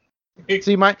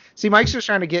Mike's just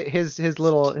trying to get his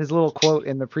little quote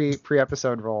in the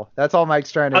pre-episode roll. That's all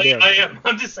Mike's trying to do. I am.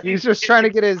 I'm just saying, he's just trying to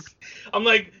get his. I'm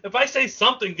like, if I say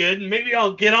something good, maybe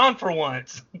I'll get on for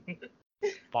once. There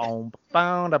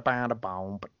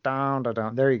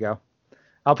you go.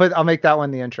 I'll make that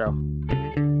one the intro.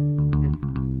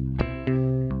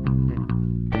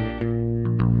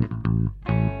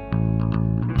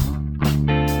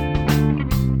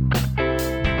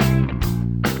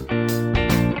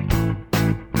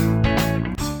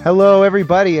 Hello,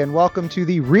 everybody, and welcome to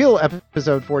the real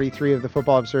episode 43 of the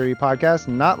Football Absurdity Podcast.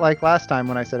 Not like last time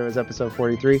when I said it was episode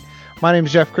 43. My name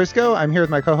is Jeff Crisco. I'm here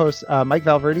with my co-hosts Mike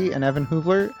Valverde and Evan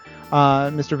Hoovler.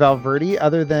 Mr. Valverde,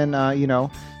 other than other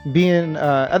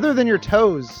than your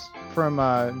toes from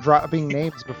dropping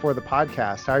names before the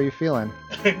podcast, how are you feeling?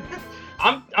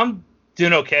 I'm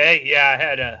doing okay.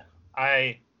 Yeah, I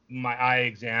had my eye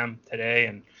exam today,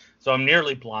 and so I'm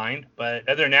nearly blind. But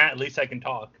other than that, at least I can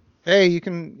talk. Hey, you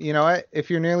can, you know what?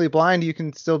 If you're nearly blind, you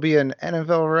can still be an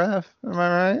NFL ref. Am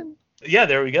I right? Yeah,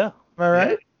 there we go. Am I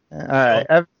right? Yeah. All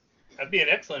right. I'd be an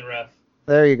excellent ref.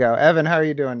 There you go. Evan, how are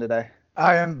you doing today?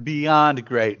 I am beyond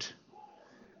great.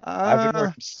 I've been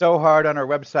working so hard on our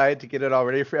website to get it all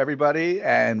ready for everybody,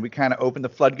 and we kind of opened the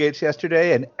floodgates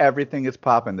yesterday, and everything is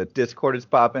popping. The Discord is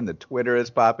popping, the Twitter is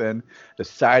popping, the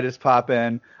site is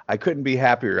popping. I couldn't be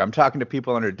happier. I'm talking to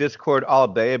people on our Discord all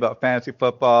day about fantasy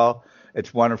football.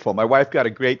 It's wonderful. My wife got a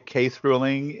great case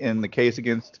ruling in the case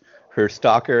against her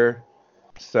stalker,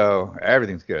 so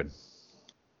everything's good.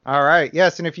 All right.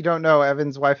 Yes, and if you don't know,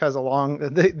 Evan's wife has a long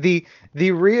the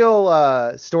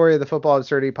real story of the Football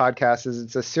Absurdity Podcast is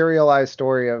it's a serialized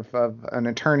story of an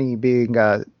attorney being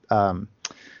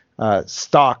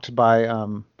stalked by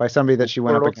somebody that she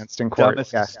went up against in court.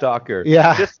 Dumbest stalker.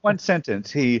 Yeah. Just one sentence.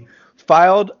 He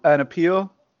filed an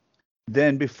appeal,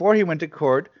 then before he went to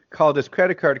court, called his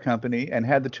credit card company and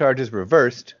had the charges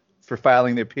reversed for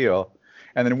filing the appeal,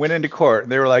 and then went into court.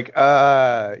 And they were like,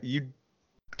 you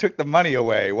took the money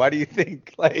away. Why do you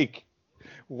think, like,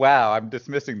 wow, I'm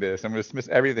dismissing this. I'm going to dismiss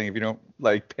everything if you don't,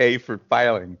 like, pay for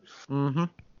filing. Mm-hmm.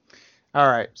 All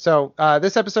right. So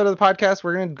this episode of the podcast,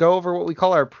 we're going to go over what we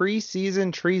call our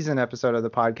preseason treason episode of the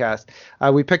podcast.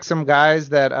 We picked some guys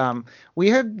that we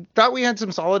thought we had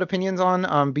some solid opinions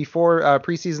on before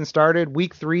preseason started.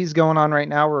 Week 3 is going on right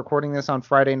now. We're recording this on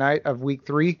Friday night of week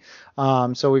 3.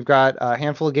 So we've got a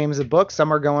handful of games of books.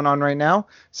 Some are going on right now.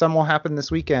 Some will happen this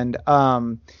weekend.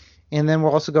 And then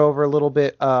we'll also go over a little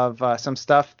bit of some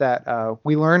stuff that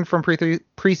we learned from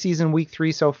preseason week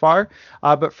 3 so far.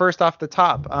 But first off the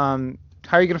top,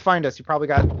 how are you going to find us? You probably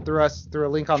got through a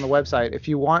link on the website. If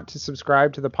you want to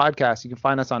subscribe to the podcast, you can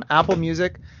find us on Apple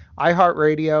Music,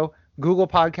 iHeartRadio, Google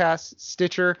Podcasts,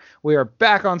 Stitcher. We are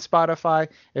back on Spotify.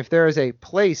 If there is a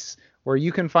place where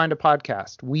you can find a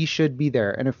podcast, we should be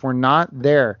there. And if we're not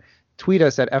there, tweet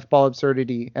us at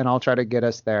FBallAbsurdity, and I'll try to get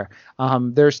us there.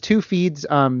 There's 2 feeds.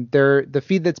 The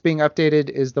feed that's being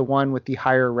updated is the one with the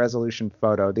higher resolution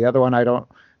photo. The other one, I don't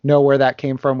know where that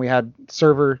came from. We had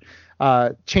server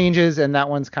changes, and that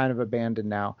one's kind of abandoned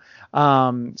now.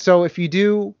 So if you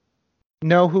do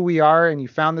know who we are and you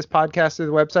found this podcast through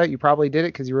the website, you probably did it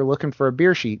because you were looking for a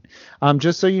beer sheet.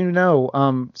 Just so you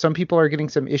know, some people are getting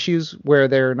some issues where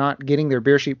they're not getting their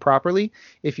beer sheet properly.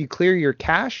 If you clear your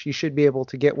cache, you should be able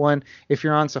to get one. If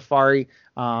you're on Safari,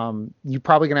 you're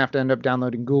probably going to have to end up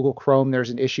downloading Google Chrome.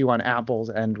 There's an issue on Apple's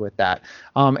end with that.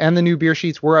 And the new beer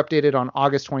sheets were updated on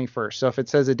August 21st. So if it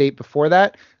says a date before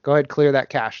that, go ahead, clear that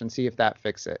cache and see if that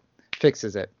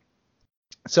fixes it.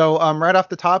 So right off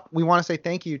the top, we want to say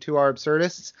thank you to our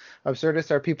absurdists.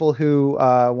 Absurdists are people who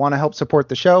want to help support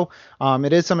the show.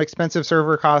 It is some expensive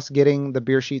server costs getting the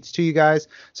beer sheets to you guys.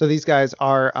 So these guys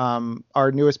are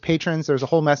our newest patrons. There's a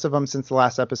whole mess of them since the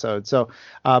last episode. So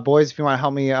boys, if you want to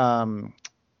help me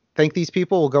thank these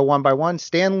people, we'll go one by one.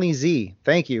 Stanley Z,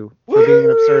 thank you for being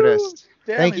an absurdist.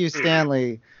 Thank you,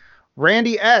 Stanley.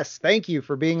 Randy S, thank you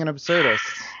for being an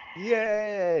absurdist.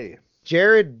 Yay.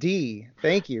 Jared D,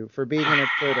 thank you for being an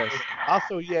absurdist.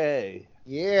 Also, yay.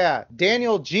 Yeah.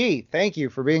 Daniel G, thank you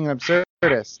for being an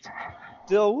absurdist.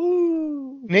 Still,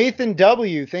 woo. Nathan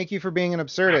W, thank you for being an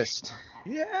absurdist.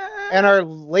 Yeah. And our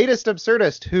latest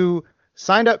absurdist who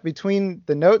signed up between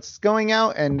the notes going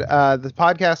out and the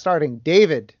podcast starting,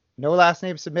 David. No last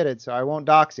name submitted, so I won't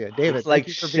dox you. David, it's like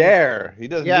share. He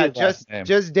doesn't need last name.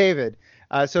 Just David.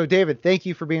 So David, thank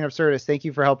you for being absurdist. Thank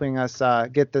you for helping us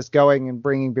get this going and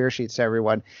bringing beer sheets to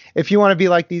everyone. If you want to be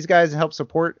like these guys and help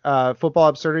support Football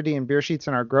Absurdity and beer sheets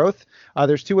and our growth,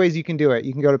 there's 2 ways you can do it.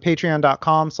 You can go to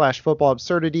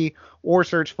patreon.com/footballabsurdity or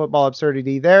search Football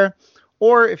Absurdity there.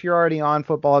 Or if you're already on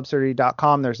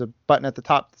footballabsurdity.com, there's a button at the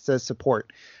top that says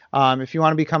support. If you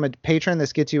want to become a patron,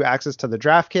 this gets you access to the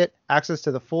draft kit, access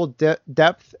to the full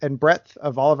depth and breadth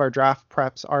of all of our draft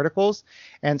preps articles.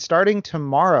 And starting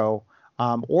tomorrow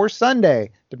or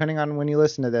Sunday, depending on when you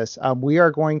listen to this, we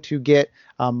are going to get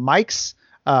Mike's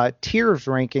tiers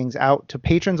rankings out to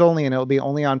patrons only, and it'll be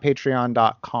only on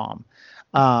patreon.com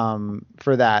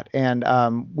for that.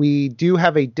 And we do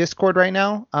have a Discord right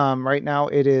now. Right now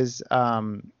it is,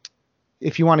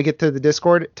 if you want to get to the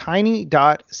Discord,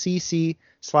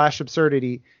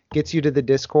 tiny.cc/absurdity gets you to the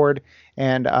Discord,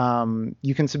 and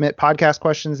you can submit podcast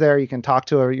questions there. You can talk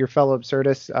to your fellow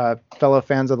absurdists, fellow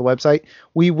fans of the website.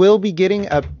 We will be getting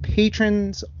a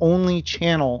patrons only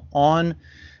channel on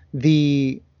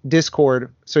the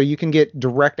Discord, so you can get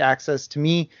direct access to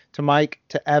me, to Mike,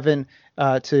 to Evan,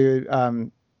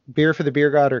 to Beer for the Beer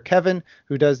God, or Kevin,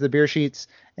 who does the beer sheets,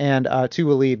 and to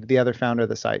Waleed, the other founder of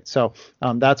the site. So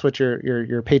that's what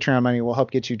your Patreon money will help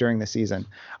get you during the season.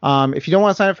 If you don't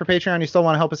want to sign up for Patreon, you still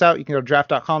want to help us out, you can go to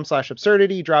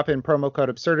draft.com/absurdity, drop in promo code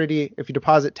absurdity. If you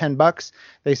deposit $10,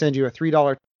 they send you a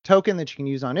 $3 token that you can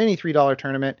use on any $3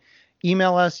 tournament.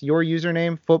 Email us your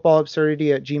username,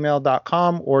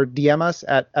 footballabsurdity@gmail.com, or DM us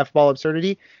at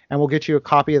fballabsurdity, and we'll get you a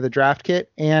copy of the draft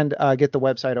kit and get the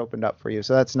website opened up for you.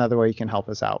 So that's another way you can help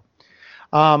us out.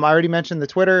 I already mentioned the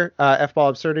Twitter,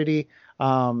 fballabsurdity.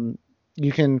 You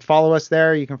can follow us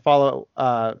there. You can follow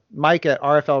Mike at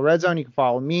RFL Red Zone. You can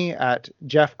follow me at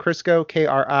Jeff Crisco,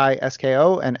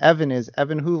 Krisko, and Evan is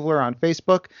Evan Hoovler on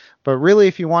Facebook. But really,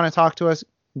 if you want to talk to us,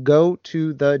 go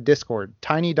to the Discord.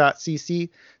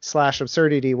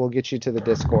 tiny.cc/absurdity will get you to the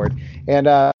Discord. And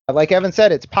like Evan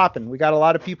said, it's popping. We got a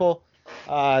lot of people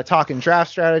talking draft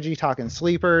strategy, talking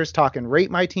sleepers, talking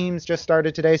rate my teams just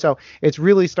started today. So it's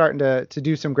really starting to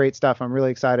do some great stuff. I'm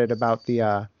really excited about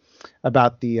the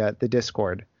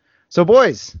Discord. So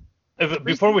boys,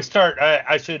 before we start,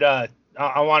 I should I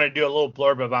want to do a little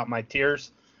blurb about my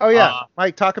tiers. Oh yeah,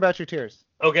 Mike, talk about your tiers.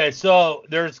 Okay, so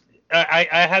there's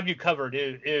I have you covered.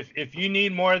 If you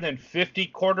need more than 50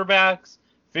 quarterbacks,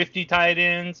 50 tight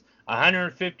ends,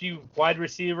 150 wide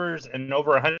receivers, and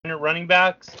over 100 running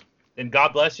backs, then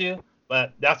God bless you.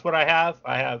 But that's what I have.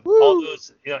 I have all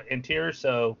those in tiers.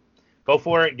 So go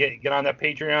for it. Get on that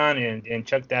Patreon and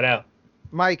check that out.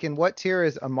 Mike, and what tier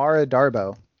is Amara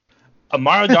Darboh?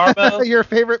 Amara Darboh, your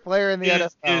favorite player in the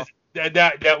NFL.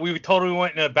 That we totally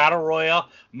went in a battle royale.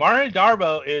 Amara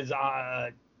Darboh is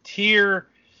tier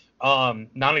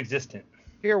non-existent.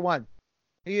 Tier 1.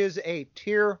 He is a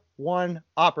tier 1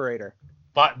 operator.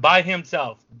 By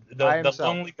himself. The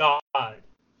lonely god.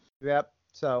 Yep.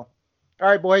 So, all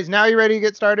right, boys. Now you ready to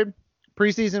get started?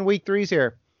 Preseason week 3's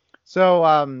here.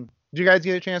 So, did you guys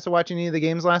get a chance to watch any of the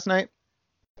games last night?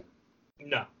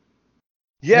 No.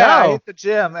 Yeah, I hit the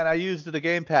gym and I used the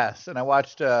Game Pass and I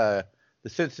watched the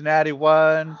Cincinnati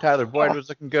one. Tyler Boyd was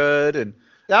looking good, and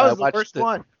that was the worst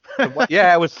one.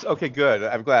 Yeah, it was okay. Good.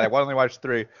 I'm glad. I only watched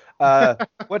 3.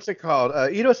 What's it called?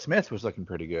 Ito Smith was looking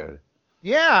pretty good.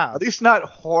 Yeah. At least not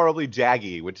horribly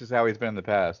jaggy, which is how he's been in the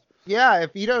past. Yeah.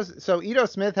 Ito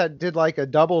Smith did like a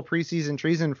double preseason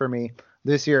treason for me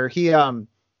this year. I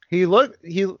was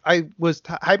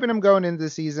hyping him going into the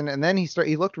season, and then he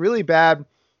looked really bad.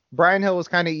 Brian Hill was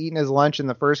kind of eating his lunch in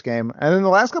the first game, and then the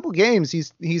last couple games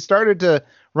he started to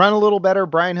run a little better.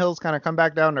 Brian Hill's kind of come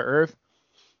back down to earth.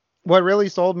 What really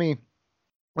sold me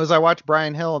was I watched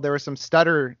Brian Hill. There was some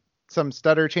stutter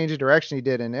change of direction he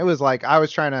did, and it was like I was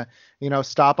trying to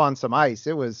stop on some ice.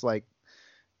 It was like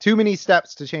too many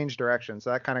steps to change direction, so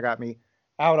that kind of got me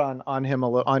out on him a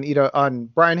little, on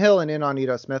Brian Hill, and in on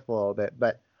Ito Smith a little bit.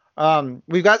 But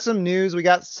we've got some news. We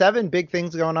got 7 big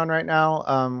things going on right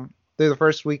now. They're the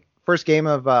first game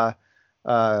of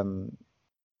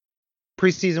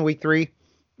preseason week 3,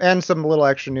 and some little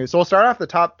extra news. So we'll start off the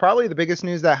top. Probably the biggest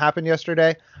news that happened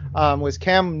yesterday was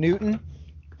Cam Newton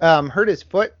hurt his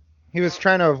foot. He was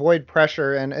trying to avoid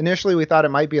pressure, and initially we thought it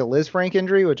might be a Liz Frank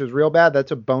injury, which is real bad.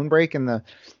 That's a bone break in the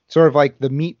sort of like the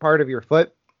meat part of your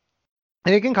foot,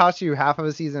 and it can cost you half of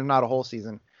a season, if not a whole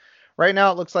season. Right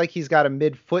now it looks like he's got a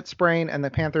mid-foot sprain, and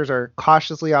the Panthers are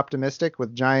cautiously optimistic,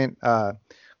 with giant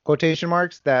quotation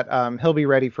marks, that he'll be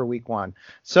ready for week 1.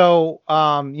 So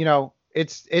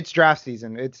it's draft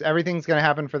season. Everything's going to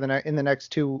happen in the next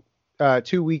 2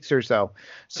 weeks or so.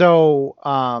 So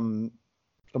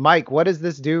Mike, what does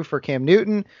this do for Cam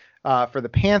Newton, for the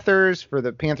Panthers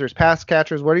pass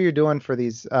catchers? What are you doing for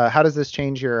these? How does this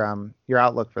change your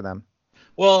outlook for them?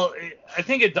 Well, I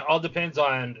think it all depends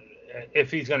on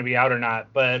if he's going to be out or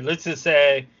not. But let's just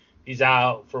say he's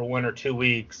out for 1 or 2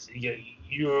 weeks.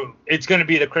 It's going to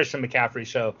be the Christian McCaffrey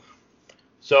show.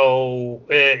 So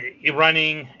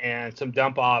running and some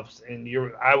dump offs, and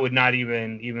I would not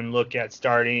even look at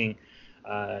starting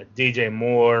DJ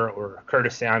Moore or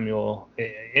Curtis Samuel.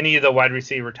 Any of the wide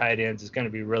receiver tight ends is going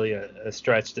to be really a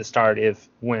stretch to start if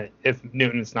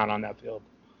Newton's not on that field.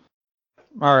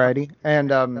 Alrighty.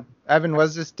 And Evan,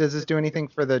 does this do anything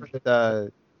for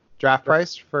the draft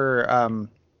price for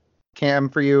Cam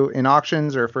for you in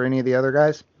auctions or for any of the other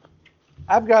guys?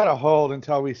 I've got to hold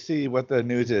until we see what the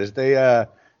news is. They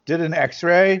did an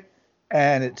X-ray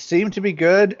and it seemed to be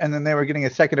good, and then they were getting a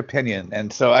second opinion,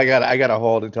 and so I got to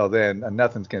hold until then, and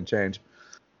nothing's gonna change.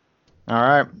 All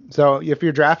right. So if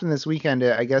you're drafting this weekend,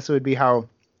 I guess it would be how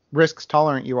risk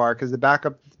tolerant you are, because the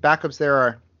backups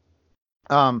there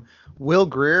are. Will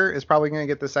Greer is probably going to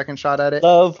get the second shot at it.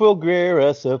 Love will Greer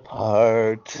us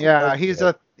apart. Yeah, he's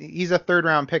a third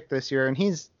round pick this year, and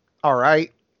he's all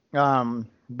right.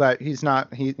 But he's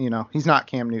not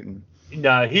Cam Newton.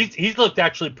 No, he's looked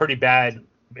actually pretty bad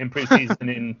in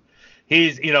preseason, and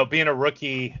he's being a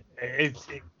rookie.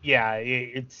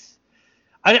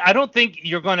 I don't think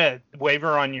you're going to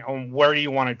waver on where you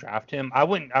want to draft him. I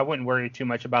wouldn't worry too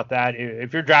much about that.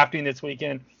 If you're drafting this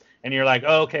weekend and you're like,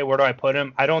 oh, okay, where do I put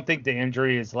him? I don't think the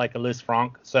injury is like a Liz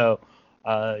Frank. So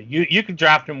you can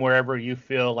draft him wherever you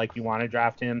feel like you want to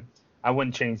draft him. I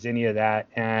wouldn't change any of that.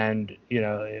 And,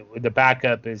 the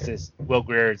backup is just Will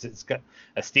Greer. It's got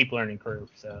a steep learning curve.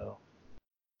 So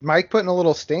Mike putting a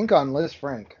little stink on Liz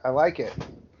Frank. I like it.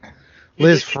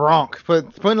 Liz Frank.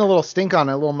 Putting a little stink on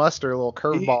it, a little mustard, a little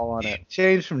curveball on it.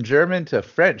 Changed from German to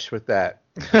French with that.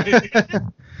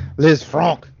 Liz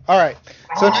Frank. All right.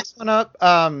 So next one up,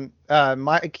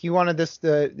 Mike, you wanted this.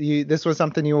 This was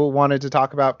something you wanted to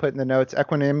talk about. Put in the notes.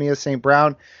 Equanimeous St.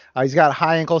 Brown. He's got a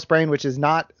high ankle sprain, which is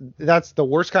not. That's the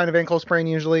worst kind of ankle sprain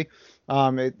usually.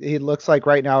 It looks like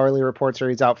right now early reports are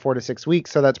he's out 4 to 6 weeks,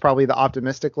 so that's probably the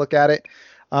optimistic look at it.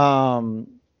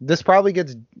 This probably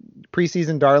gets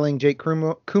preseason darling Jake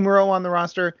Kumaro on the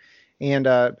roster, and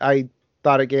I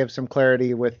thought it gave some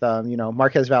clarity with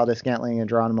Marquez Valdes-Scantling and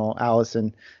Geronimo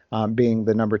Allison being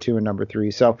the number 2 and number 3.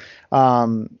 So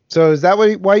is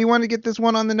that why you wanted to get this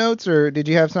one on the notes, or did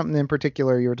you have something in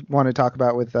particular you want to talk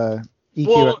about with EQSB?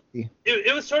 Well,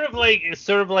 it was sort of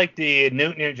like the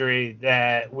Newton injury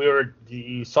that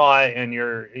you saw it and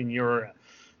you're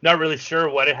not really sure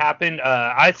what had happened.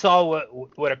 I saw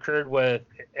what occurred with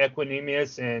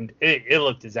Equanimeous, and it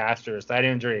looked disastrous. That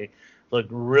injury looked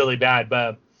really bad,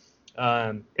 but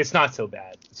it's not so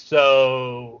bad.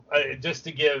 So just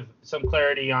to give some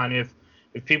clarity on if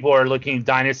people are looking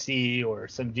dynasty or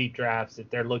some deep drafts, if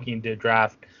they're looking to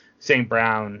draft St.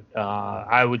 Brown,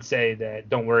 I would say that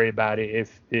don't worry about it.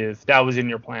 If that was in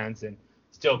your plans, then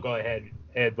still go ahead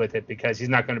with it, because he's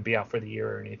not going to be out for the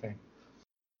year or anything.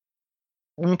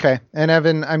 Okay. And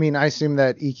Evan, I mean, I assume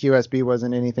that EQSB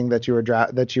wasn't anything that you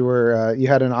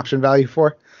had an auction value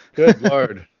for. Good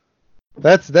Lord.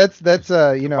 That's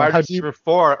wide receiver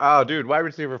 4. Oh, dude, wide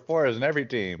receiver 4 is in every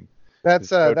team. That's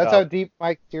how deep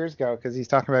Mike's tears go, because he's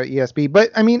talking about ESB. But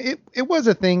I mean, it was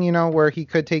a thing, where he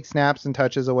could take snaps and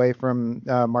touches away from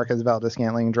Marquez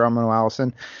Valdes-Scantling and Geronimo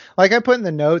Allison. Like I put in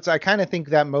the notes, I kind of think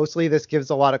that mostly this gives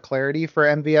a lot of clarity for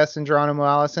MVS and Geronimo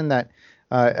Allison, that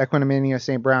Equanimeous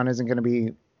St. Brown isn't going to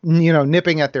be,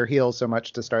 nipping at their heels so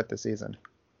much to start the season.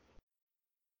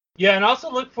 Yeah, and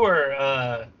also look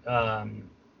for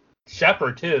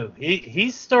Shepard too.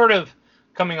 He's sort of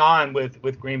coming on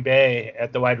with Green Bay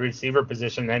at the wide receiver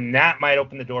position, and that might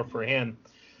open the door for him.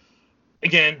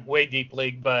 Again, way deep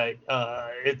league, but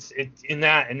it's in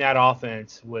that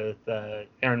offense with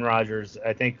Aaron Rodgers.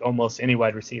 I think almost any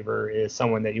wide receiver is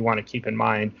someone that you want to keep in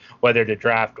mind, whether to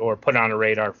draft or put on a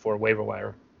radar for waiver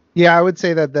wire. Yeah, I would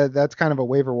say that's kind of a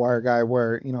waiver wire guy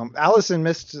where, Allison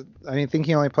missed, I think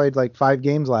he only played like 5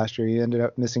 games last year. He ended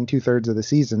up missing 2/3 of the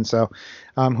season. So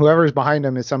whoever's behind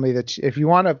him is somebody that if you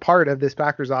want a part of this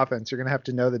Packers offense, you're going to have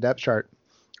to know the depth chart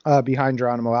behind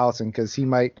Geronimo Allison, because he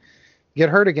might get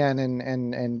hurt again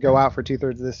and go out for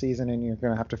 2/3 of the season, and you're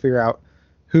going to have to figure out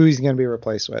who he's going to be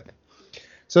replaced with.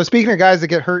 So speaking of guys that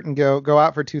get hurt and go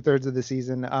out for 2/3 of the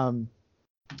season,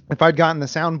 if I'd gotten the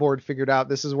soundboard figured out,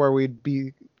 this is where we'd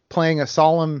be playing a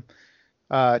solemn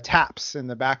taps in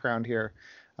the background here.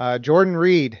 Jordan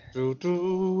Reed.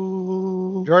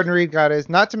 Jordan Reed got his,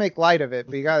 not to make light of it,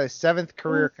 but he got his 7th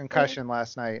career concussion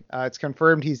last night. It's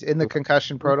confirmed he's in the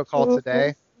concussion protocol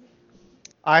today.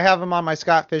 I have him on my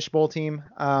Scott Fishbowl team.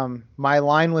 My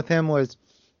line with him was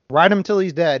ride him till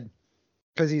he's dead,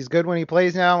 because he's good when he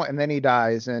plays now, and then he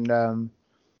dies. And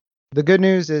the good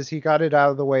news is he got it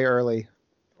out of the way early.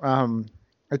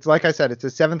 It's like I said, it's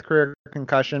his 7th career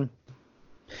concussion.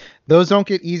 Those don't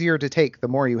get easier to take the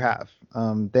more you have.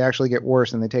 They actually get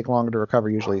worse and they take longer to recover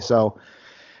usually. So,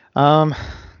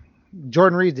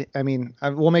 Jordan Reed, I mean,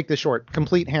 we'll make this short.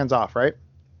 Complete hands off, right?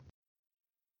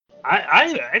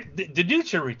 The dude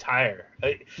should retire.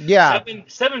 Yeah.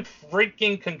 Seven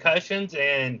freaking concussions,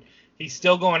 and he's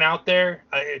still going out there.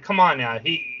 Come on now,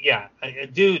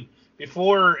 dude.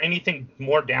 Before anything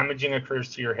more damaging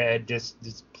occurs to your head, just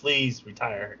please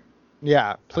retire.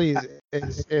 Yeah, please.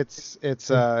 It's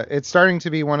starting to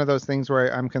be one of those things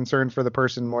where I'm concerned for the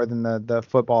person more than the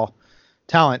football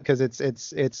talent, because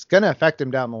it's going to affect him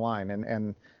down the line,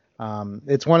 and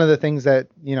it's one of the things that,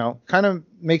 you know, kind of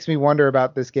makes me wonder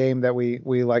about this game that we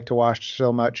like to watch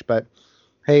so much. But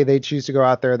hey, they choose to go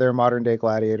out there. They're modern day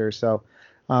gladiators. So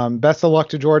best of luck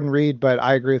to Jordan Reed. But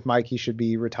I agree with Mike. He should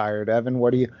be retired. Evan,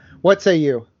 what say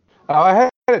you? Oh, I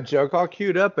had a joke all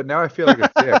queued up, but now I feel like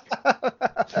a dick.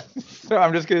 So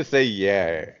I'm just gonna say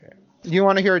yeah. You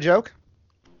want to hear a joke?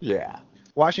 Yeah.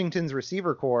 Washington's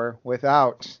receiver core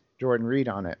without Jordan Reed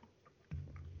on it.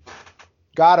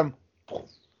 Got him.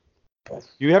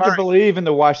 You have to believe in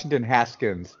the Washington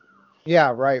Haskins.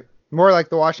 Yeah, right. More like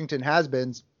the Washington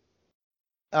has-beens.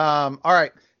 All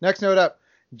right. Next note up.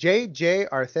 J.J.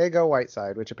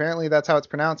 Arcega-Whiteside, which apparently that's how it's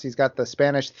pronounced. He's got the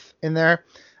Spanish in there.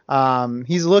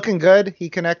 He's looking good. He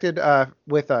connected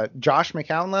with Josh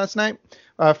McCown last night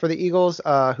for the Eagles,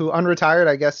 who unretired,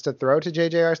 I guess, to throw to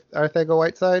J.J.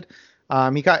 Arcega-Whiteside.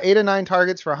 He got 8 of 9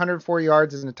 targets for 104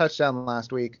 yards and a touchdown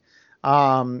last week.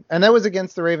 And that was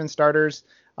against the Ravens starters.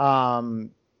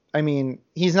 I mean,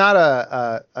 he's not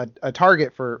a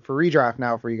target for redraft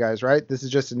now for you guys, right? This is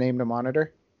just a name to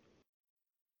monitor.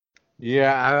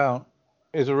 Yeah, I don't.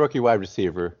 He's a rookie wide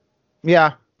receiver.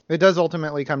 Yeah, it does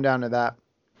ultimately come down to that.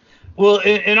 Well,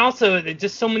 and also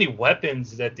just so many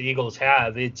weapons that the Eagles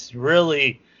have. It's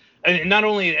really, and not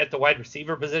only at the wide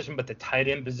receiver position, but the tight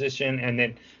end position, and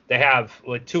then they have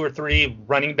 2 or 3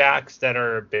 running backs that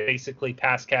are basically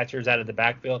pass catchers out of the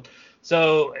backfield.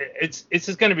 So it's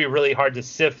just going to be really hard to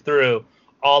sift through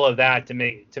all of that to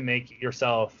make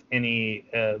yourself any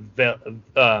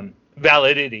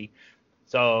validity.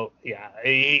 So yeah,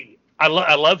 I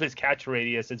love his catch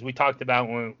radius, as we talked about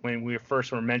when we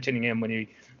first were mentioning him when he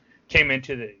came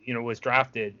into was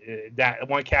drafted. That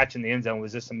one catch in the end zone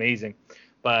was just amazing,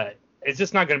 but it's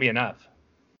just not going to be enough.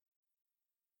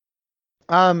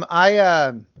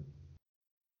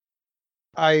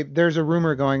 There's a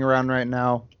rumor going around right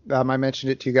now. I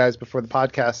mentioned it to you guys before the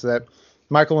podcast that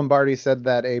Michael Lombardi said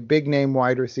that a big name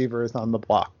wide receiver is on the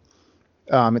block.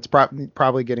 It's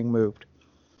probably getting moved.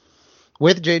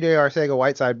 With J.J.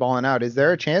 Arcega-Whiteside balling out, is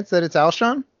there a chance that it's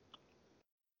Alshon?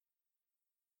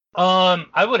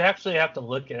 I would actually have to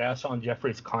look at Alshon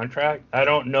Jeffrey's contract. I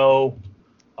don't know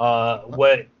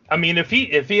if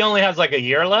he only has like a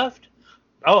year left.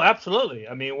 Oh, absolutely.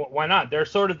 I mean, why not? They're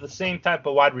sort of the same type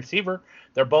of wide receiver.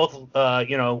 They're both,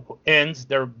 ends.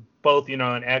 They're both,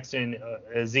 an X and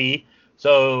a Z.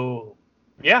 So,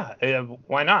 yeah,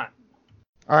 why not?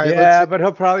 All right. Yeah, but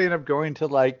he'll probably end up going to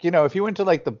if he went to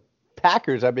the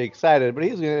Packers, I'd be excited. But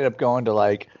he's going to end up going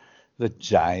to the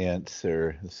Giants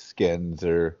or the Skins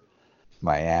or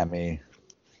Miami.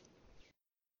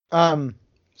 So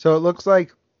it looks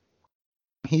like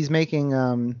he's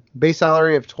making base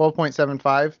salary of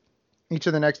 12.75 each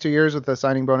of the next 2 years with a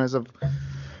signing bonus of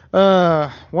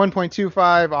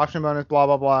 1.25, option bonus, blah,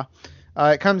 blah, blah.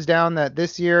 It comes down that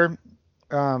this year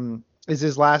is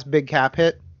his last big cap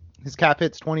hit. His cap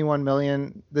hit's $21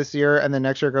 million this year, and then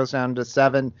next year goes down to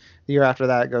 $7 million. The year after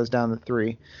that it goes down to $3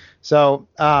 million. So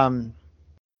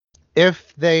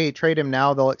if they trade him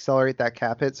now, they'll accelerate that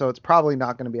cap hit. So it's probably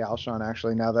not going to be Alshon,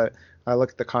 actually, now that I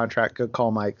look at the contract. Good call,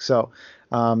 Mike. So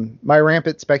my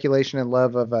rampant speculation and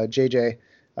love of JJ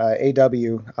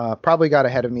AW probably got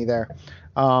ahead of me there.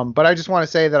 But I just want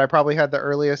to say that I probably had the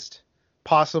earliest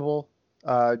possible.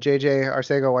 JJ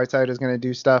Arcega-Whiteside is going to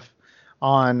do stuff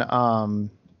on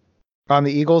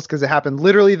the Eagles, because it happened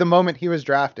literally the moment he was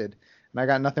drafted. And I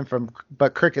got nothing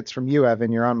but crickets from you,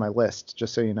 Evan. You're on my list,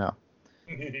 just so you know.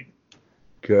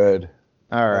 Good.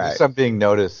 All right. I'm being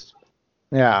noticed.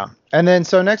 Yeah. And then,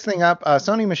 so next thing up,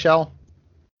 Sony Michel.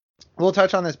 We'll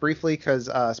touch on this briefly because,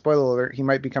 spoiler alert, he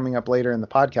might be coming up later in the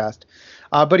podcast.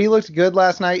 But he looked good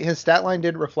last night. His stat line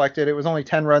did reflect it. It was only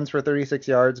 10 runs for 36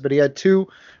 yards, but he had 2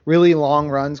 really long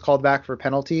runs called back for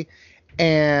penalty.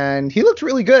 And he looked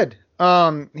really good.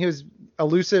 He was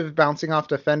elusive, bouncing off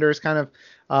defenders, kind of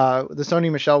the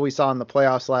Sony Michel we saw in the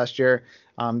playoffs last year.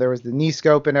 There was the knee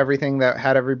scope and everything that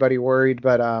had everybody worried,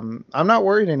 but I'm not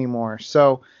worried anymore.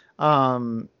 So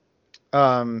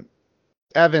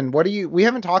Evan, we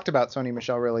haven't talked about Sony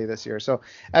Michel really this year. So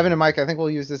Evan and Mike, I think we'll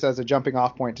use this as a jumping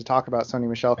off point to talk about Sony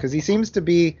Michel because he seems to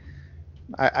be,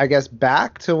 I guess,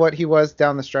 back to what he was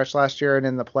down the stretch last year and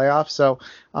in the playoffs. So,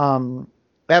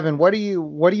 Evan, what are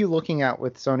you looking at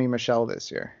with Sony Michel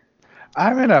this year?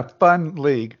 I'm in a fun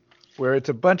league where it's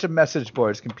a bunch of message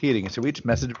boards competing. So each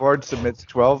message board submits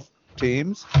 12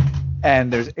 teams,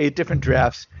 and there's 8 different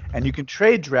drafts, and you can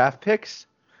trade draft picks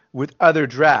with other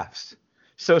drafts.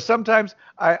 So sometimes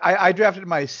I drafted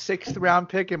my 6th round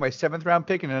pick and my 7th round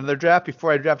pick in another draft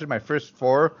before I drafted my first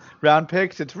 4 round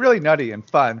picks. It's really nutty and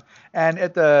fun. And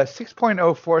at the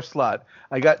 6.04 slot,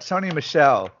 I got Sony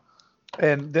Michel.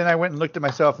 And then I went and looked at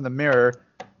myself in the mirror,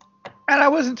 and I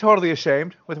wasn't totally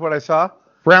ashamed with what I saw.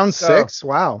 Round 6?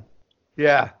 Wow.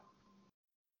 Yeah.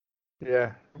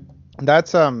 Yeah.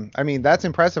 That's that's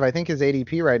impressive. I think his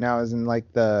ADP right now is in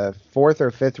like the 4th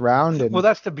or 5th round. And well,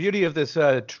 that's the beauty of this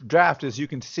draft is you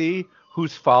can see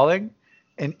who's falling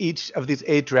in each of these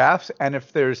 8 drafts, and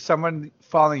if there's someone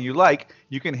falling you like,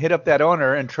 you can hit up that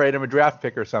owner and trade him a draft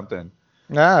pick or something.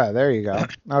 Ah, there you go.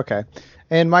 Okay.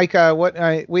 And Mike,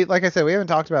 like I said, we haven't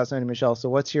talked about Sony Michel. So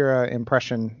what's your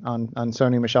impression on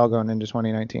Sony Michel going into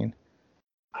 2019?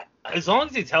 As long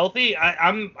as he's healthy,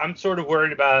 I'm sort of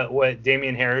worried about what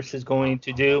Damian Harris is going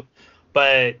to do,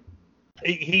 but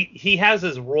he has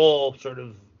his role sort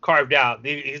of carved out.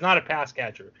 He's not a pass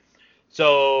catcher,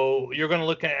 so you're going to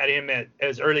look at him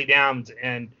as early downs.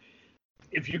 And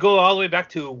if you go all the way back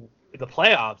to the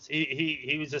playoffs,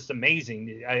 he was just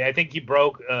amazing. I think he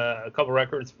broke a couple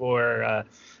records for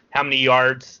how many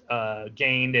yards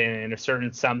gained in a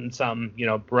certain some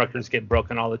records get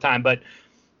broken all the time, but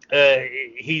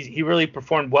he really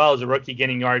performed well as a rookie,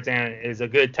 getting yards and is a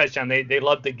good touchdown. They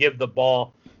love to give the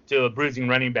ball to a bruising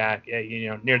running back,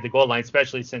 near the goal line,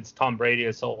 especially since Tom Brady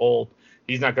is so old.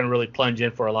 He's not going to really plunge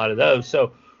in for a lot of those.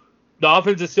 So the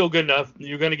offense is still good enough.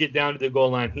 You're going to get down to the goal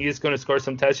line. He is going to score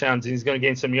some touchdowns, and he's going to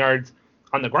gain some yards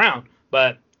on the ground.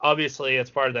 But obviously, as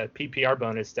part of that PPR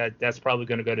bonus, that's probably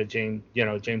going to go to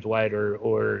James White or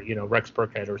Rex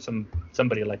Burkhead or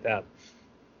somebody like that.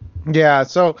 Yeah.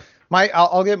 So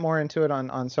I'll get more into it on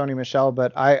Sony Michel,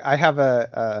 but I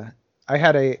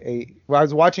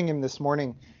was watching him this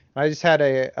morning. And I just had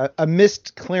a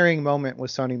mist clearing moment with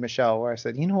Sony Michel where I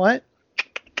said, you know what?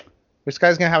 This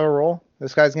guy's going to have a role.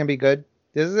 This guy's going to be good.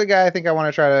 This is a guy I think I want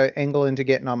to try to angle into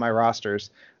getting on my rosters.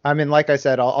 I mean, like I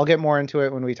said, I'll get more into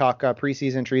it when we talk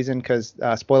preseason treason because,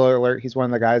 spoiler alert, he's one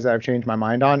of the guys that I've changed my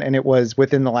mind on, and it was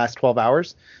within the last 12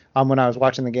 hours when I was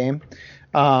watching the game.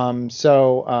 So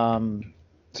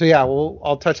yeah,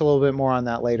 I'll touch a little bit more on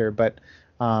that later, but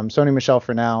Sony Michel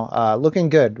for now, looking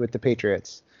good with the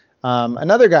Patriots.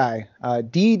 Another guy,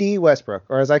 D.D. Westbrook,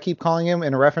 or as I keep calling him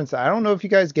in a reference, I don't know if you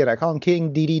guys get, I call him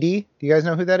King DDD. Do you guys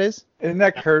know who that is? Isn't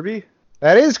that Kirby?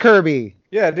 That is Kirby.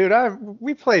 Yeah, dude,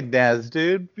 we played Naz,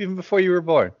 dude, even before you were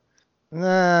born.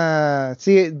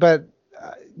 See, but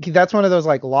that's one of those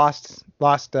like lost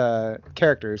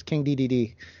characters, King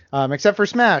DDD. Except for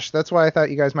Smash. That's why I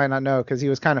thought you guys might not know, because he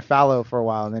was kind of fallow for a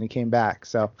while and then he came back.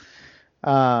 So,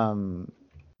 King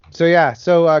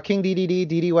DDD,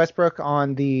 DD Westbrook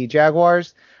on the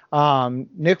Jaguars.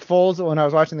 Nick Foles, when I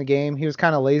was watching the game, he was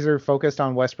kind of laser focused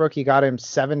on Westbrook. He got him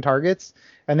 7 targets,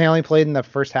 and they only played in the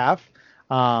first half.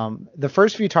 The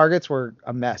first few targets were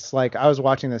a mess. Like, I was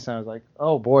watching this and I was like,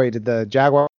 oh boy, did the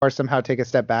Jaguars somehow take a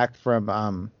step back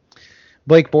from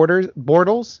Blake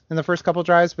Bortles in the first couple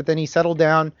drives, but then he settled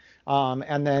down,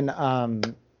 and then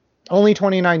only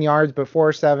 29 yards, but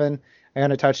 4-7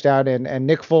 and a touchdown. And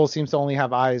Nick Foles seems to only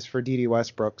have eyes for D.D.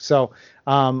 Westbrook. So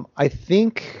I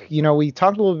think, we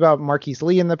talked a little bit about Marquise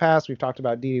Lee in the past. We've talked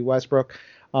about D.D. Westbrook.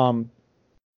 I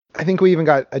think we even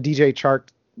got a DJ Chark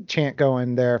chant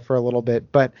going there for a little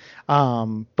bit, but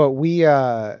we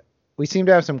seem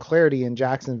to have some clarity in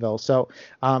Jacksonville. So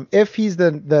if he's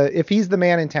the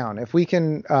man in town, if we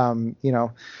can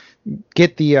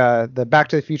get the Back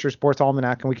to the Future Sports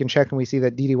Almanac and we can check and we see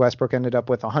that D.D. Westbrook ended up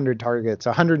with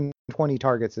 120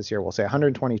 targets this year. We'll say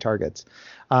 120 targets.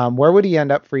 Where would he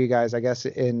end up for you guys? I guess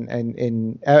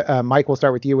in Mike, we'll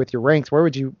start with you with your ranks. Where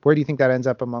do you think that ends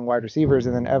up among wide receivers?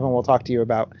 And then Evan, we'll talk to you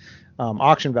about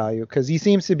auction value, because he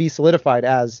seems to be solidified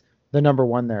as the number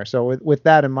 1 there. So with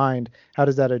that in mind, how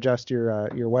does that adjust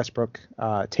your Westbrook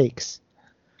takes?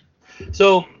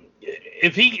 So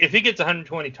if he gets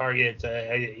 120 targets,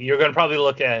 you're going to probably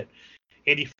look at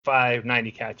 85,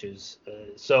 90 catches.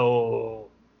 So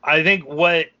I think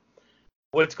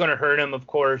what's going to hurt him, of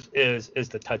course, is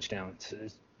the touchdowns.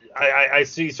 I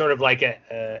see sort of like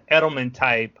a Edelman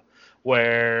type,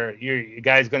 where your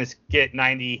guy's going to get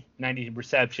 90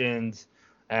 receptions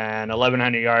and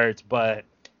 1,100 yards, but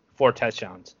 4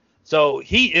 touchdowns. So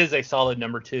he is a solid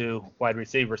number 2 wide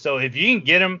receiver. So if you can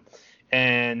get him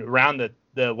and around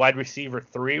the wide receiver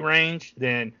 3 range,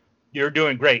 then you're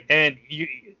doing great. And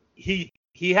he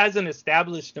hasn't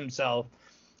established himself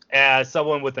as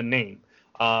someone with a name.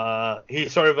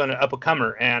 He's sort of an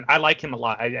up-and-comer, and I like him a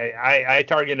lot. I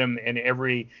target him in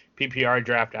every PPR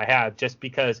draft I have just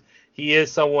because he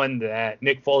is someone that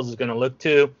Nick Foles is going to look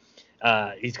to.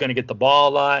 He's going to get the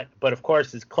ball a lot, but of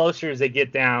course, as closer as they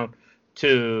get down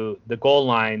to the goal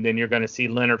line, then you're going to see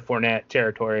Leonard Fournette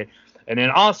territory. And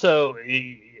then also,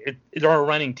 they're a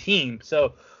running team,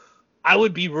 so I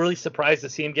would be really surprised to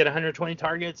see him get 120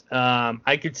 targets.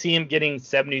 I could see him getting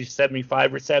 70 to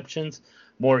 75 receptions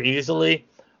more easily.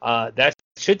 That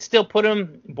should still put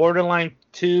him borderline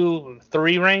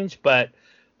 2-3 range, but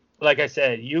like I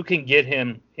said, you can get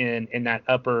him in that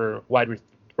upper wide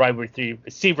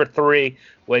receiver 3,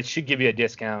 which should give you a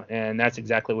discount, and that's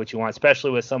exactly what you want,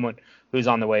 especially with someone who's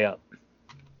on the way up.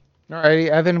 All righty,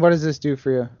 Evan, what does this do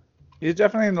for you? He's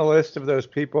definitely in the list of those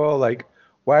people like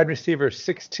wide receiver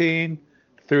 16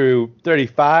 through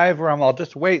 35, where I'll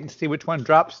just wait and see which one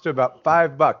drops to about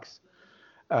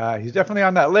 $5. He's definitely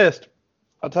on that list.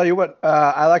 I'll tell you what,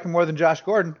 I like him more than Josh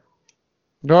Gordon.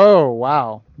 Oh,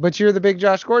 wow. But you're the big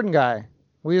Josh Gordon guy.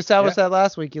 We established that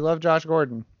last week. You love Josh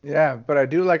Gordon. Yeah, but I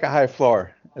do like a high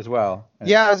floor as well. And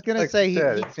yeah, I was going to say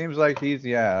it seems like he's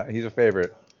a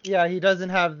favorite. Yeah, he doesn't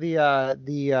have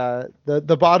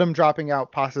the bottom dropping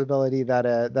out possibility that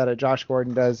a Josh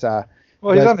Gordon does.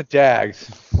 Well, he's on the Jags.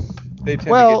 They tend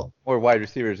to get more wide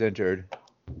receivers injured.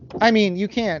 I mean, you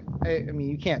can't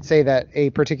say that a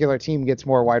particular team gets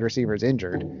more wide receivers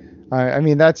injured. I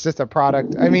mean, that's just a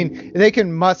product. I mean, they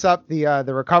can muss up the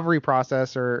recovery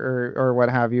process or what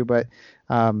have you, but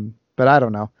I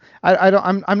don't know.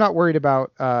 I'm not worried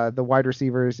about the wide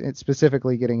receivers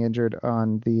specifically getting injured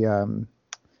on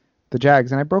the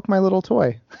Jags, and I broke my little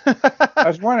toy. I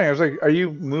was wondering, I was like, are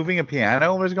you moving a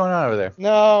piano? What is going on over there?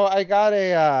 No, I got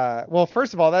well,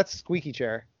 first of all, that's squeaky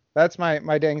chair. That's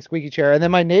my dang squeaky chair. And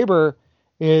then my neighbor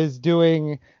is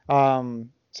doing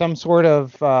some sort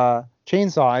of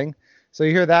chainsawing. So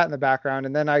you hear that in the background.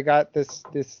 And then I got this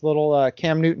little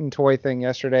Cam Newton toy thing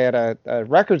yesterday at a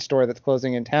record store that's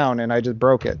closing in town, and I just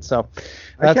broke it. So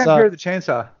I can't hear the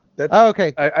chainsaw.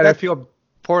 Okay. I feel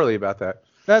poorly about that.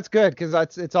 That's good,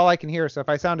 because it's all I can hear. So if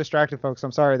I sound distracted, folks,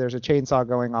 I'm sorry. There's a chainsaw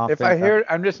going off. If I hear it,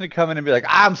 I'm just going to come in and be like,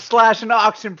 I'm slashing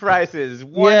auction prices.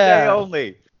 One day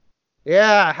only.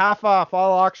 Yeah, half off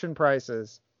all auction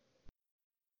prices.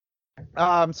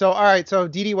 So all right, so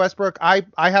D.D. Westbrook, I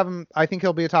have him. I think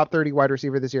he'll be a top 30 wide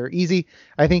receiver this year, easy.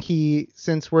 I think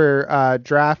since we're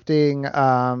drafting,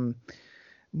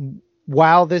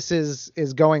 while this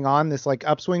is going on, this like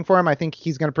upswing for him, I think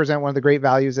he's going to present one of the great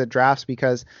values at drafts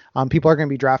because people are going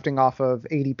to be drafting off of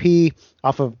ADP,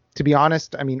 off of, to be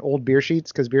honest, I mean old beer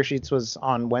sheets, because beer sheets was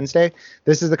on Wednesday.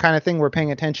 This is the kind of thing where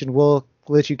paying attention will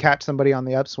let you catch somebody on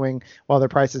the upswing while their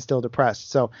price is still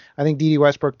depressed. So I think D.D.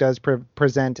 Westbrook does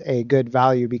present a good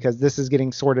value because this is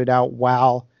getting sorted out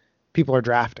while people are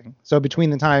drafting. So between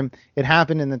the time it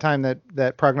happened and the time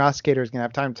that prognosticators going to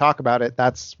have time to talk about it,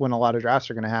 that's when a lot of drafts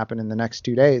are going to happen in the next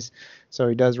 2 days. So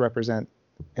he does represent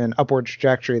an upward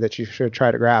trajectory that you should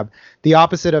try to grab. The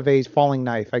opposite of a falling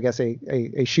knife, I guess,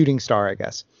 a shooting star, I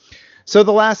guess. So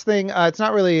the last thing, it's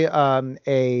not really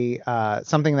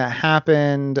something that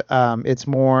happened. It's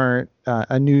more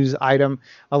a news item.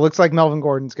 Looks like Melvin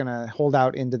Gordon's going to hold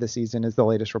out into the season is the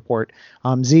latest report.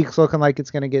 Zeke's looking like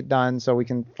it's going to get done, so we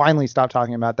can finally stop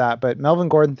talking about that. But Melvin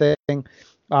Gordon thing,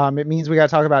 it means we got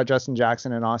to talk about Justin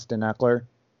Jackson and Austin Eckler.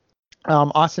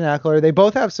 Austin Eckler, they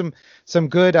both have some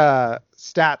good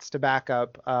stats to back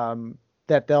up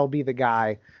that they'll be the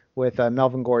guy with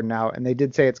Melvin Gordon out, and they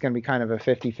did say it's going to be kind of a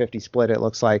 50-50 split, it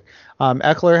looks like.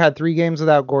 Eckler had 3 games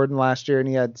without Gordon last year, and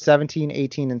he had 17,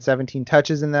 18, and 17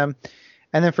 touches in them.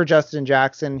 And then for Justin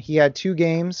Jackson, he had 2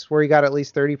 games where he got at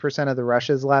least 30% of the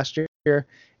rushes last year,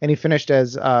 and he finished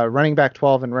as running back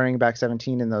 12 and running back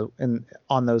 17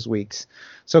 on those weeks.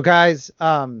 So guys,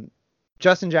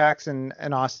 Justin Jackson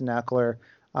and Austin Eckler,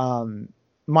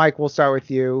 Mike, we'll start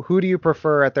with you. Who do you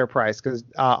prefer at their price? Because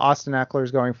Austin Eckler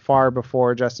is going far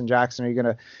before Justin Jackson. Are you going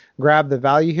to grab the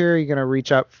value here? Or are you going to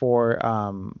reach up for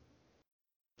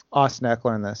Austin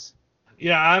Eckler in this?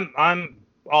 Yeah, I'm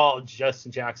all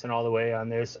Justin Jackson all the way on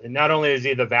this. And not only is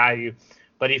he the value,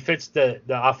 but he fits the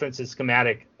offensive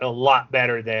schematic a lot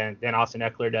better than Austin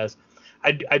Eckler does.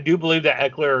 I do believe that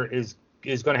Eckler is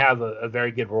going to have a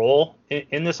very good role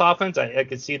in this offense. I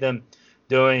could see them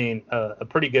doing a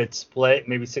pretty good split,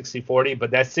 maybe 60-40,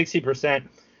 but that 60%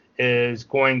 is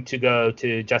going to go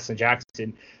to Justin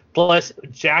Jackson. Plus,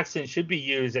 Jackson should be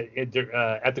used at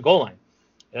the goal line.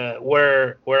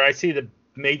 Where I see the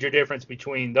major difference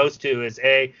between those two is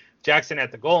Jackson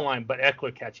at the goal line, but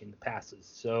Ekeler catching the passes.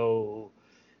 So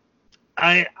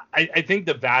I think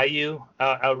the value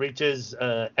outreaches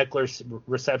Ekeler's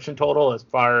reception total as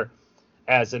far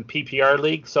as in PPR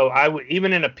league. So I would,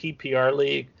 even in a PPR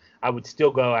league, I would still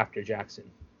go after Jackson.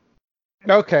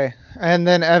 Okay. And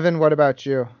then Evan, what about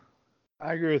you?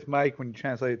 I agree with Mike when you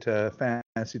translate it to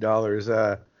fantasy dollars.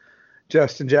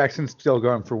 Justin Jackson's still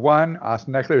going for 1.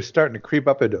 Austin Ekeler is starting to creep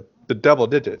up into the double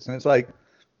digits. And it's like,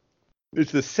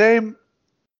 it's the same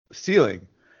ceiling.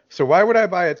 So why would I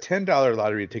buy a $10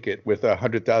 lottery ticket with a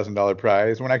 $100,000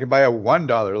 prize when I can buy a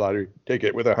 $1 lottery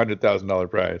ticket with a $100,000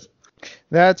 prize?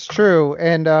 That's true.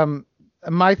 And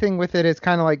my thing with it is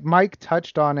kind of like Mike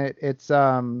touched on it. It's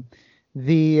the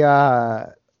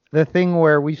thing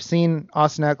where we've seen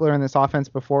Austin Ekeler in this offense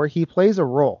before. He plays a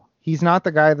role. He's not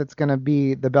the guy that's going to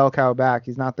be the bell cow back.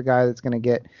 He's not the guy that's going to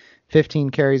get 15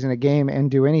 carries in a game and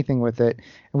do anything with it.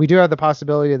 And we do have the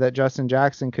possibility that Justin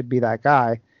Jackson could be that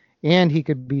guy, and he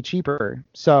could be cheaper.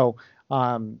 So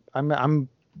I'm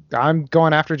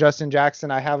going after Justin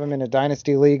Jackson. I have him in a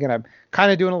dynasty league, and I'm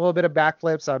kind of doing a little bit of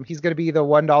backflips. He's going to be the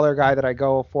 $1 guy that I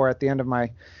go for at the end of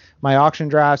my auction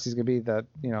drafts. He's going to be the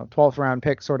 12th round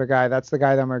pick sort of guy. That's the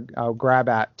guy that I'll grab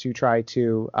at to try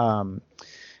to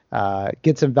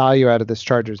get some value out of this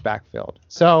Chargers backfield.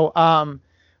 So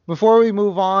before we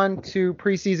move on to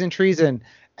preseason treason,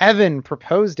 Evan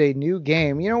proposed a new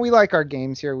game. We like our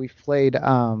games here. We've played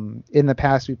in the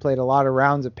past. We played a lot of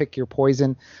rounds of Pick Your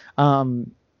Poison.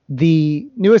 The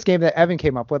newest game that Evan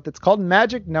came up with, it's called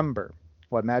Magic Number.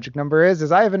 What Magic Number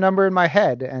is I have a number in my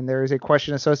head, and there is a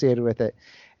question associated with it.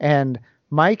 And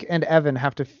Mike and Evan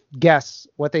have to guess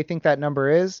what they think that number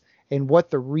is and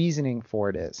what the reasoning for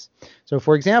it is. So,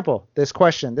 for example, this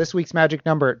week's Magic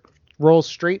Number rolls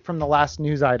straight from the last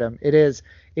news item. It is,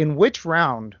 in which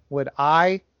round would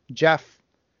I, Jeff,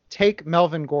 take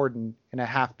Melvin Gordon in a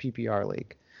half PPR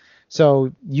league?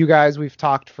 So you guys, we've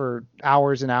talked for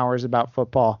hours and hours about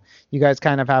football. You guys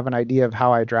kind of have an idea of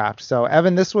how I draft. So,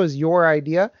 Evan, this was your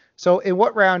idea. So in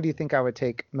what round do you think I would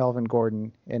take Melvin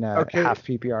Gordon in a half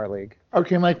PPR league?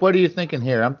 Okay, Mike, what are you thinking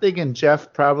here? I'm thinking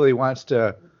Jeff probably wants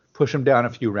to push him down a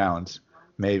few rounds,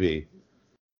 maybe.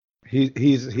 He's an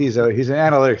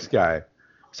analytics guy.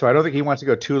 So I don't think he wants to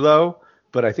go too low,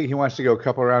 but I think he wants to go a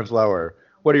couple rounds lower.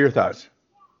 What are your thoughts?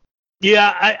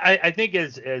 Yeah, I think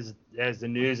as the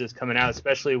news is coming out,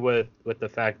 especially with the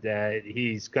fact that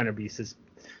he's going to be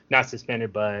not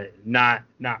suspended, but not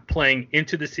playing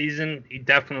into the season, he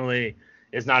definitely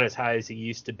is not as high as he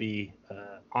used to be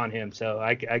on him. So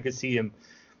I could see him.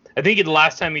 I think the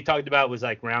last time he talked about was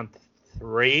like round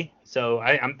 3. So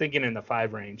I'm thinking in the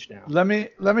 5 range now.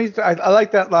 I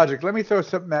like that logic. Let me throw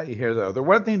something at you here, though. The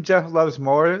one thing Jeff loves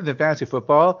more than fantasy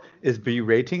football is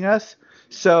berating us.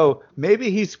 So maybe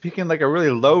he's picking like a really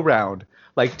low round,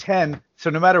 like 10. So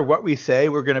no matter what we say,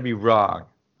 we're going to be wrong.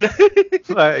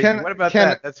 What about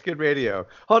that? That's good radio.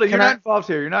 Hold on, you're not involved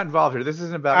here. This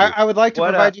isn't about you. I would like to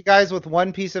provide you guys with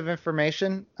one piece of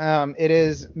information. It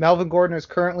is Melvin Gordon is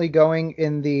currently going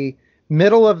in the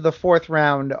middle of the 4th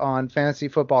round on Fantasy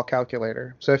Football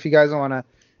Calculator. So if you guys want to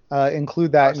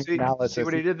include that in the analysis. See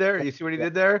what he did there? You see what he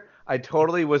did there? I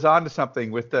totally was onto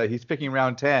something with he's picking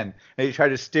round 10, and he tried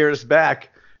to steer us back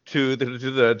to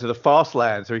the false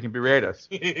land so he can berate us.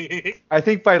 I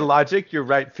think by logic, you're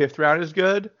right. 5th round is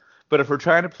good, but if we're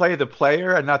trying to play the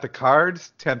player and not the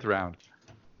cards, 10th round.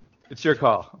 It's your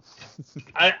call.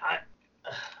 I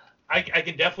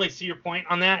can definitely see your point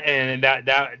on that, and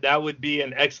that would be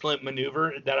an excellent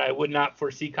maneuver that I would not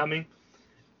foresee coming.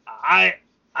 I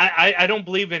don't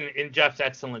believe in Jeff's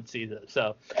excellence either,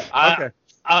 so okay.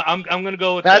 I'm going to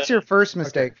go with that's your first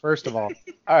mistake. Okay. First of all.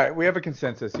 All right, we have a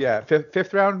consensus. Yeah,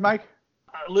 5th round, Mike.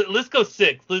 Let's go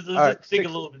 6th. Let's dig a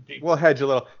little bit deeper. We'll hedge a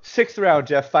little. 6th round,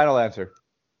 Jeff. Final answer.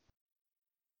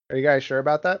 Are you guys sure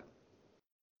about that?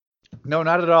 No,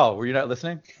 not at all. Were you not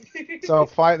listening? So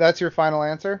that's your final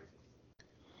answer?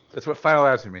 That's what final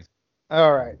answer means.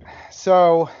 All right.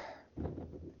 So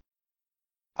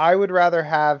I would rather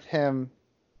have him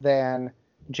than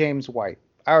James White.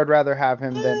 I would rather have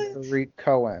him than Tariq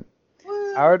Cohen.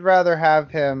 I would rather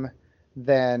have him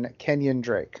than Kenyon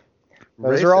Drake.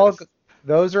 Those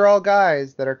are all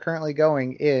guys that are currently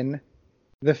going in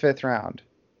the 5th round.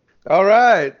 All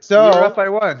right. So you're up by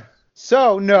 1.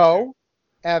 So no,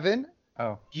 Evan.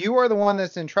 Oh. You are the one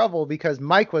that's in trouble because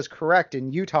Mike was correct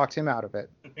and you talked him out of it.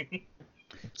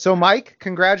 So Mike,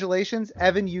 congratulations.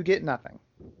 Evan, you get nothing.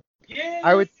 Yay!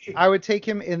 I would take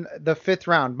him in the 5th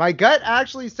round. My gut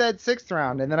actually said 6th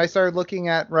round, and then I started looking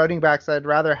at running backs I'd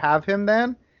rather have him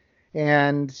than,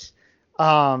 and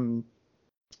I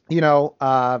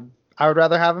would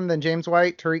rather have him than James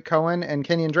White, Tariq Cohen, and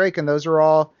Kenyon Drake, and those are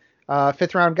all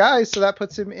 5th round guys. So that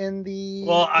puts him in the.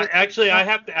 Well, I have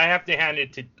to hand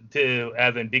it to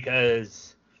Evan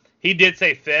because he did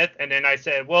say 5th, and then I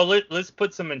said, well, let's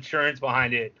put some insurance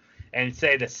behind it and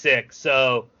say the 6th.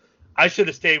 So I should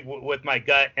have stayed with my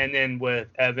gut and then with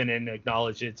Evan and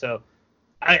acknowledged it. So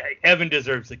Evan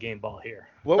deserves the game ball here.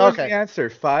 What was the answer?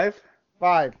 5?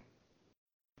 5.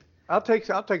 I'll take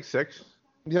 6.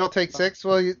 You'll take 6.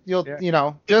 Well, you'll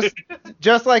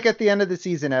just like at the end of the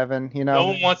season, Evan. No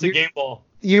one wants a game ball.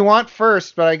 You want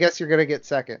 1st, but I guess you're gonna get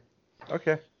 2nd.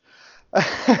 Okay.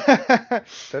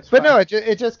 But fine. No,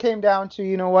 it just came down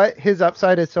to what his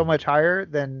upside is so much higher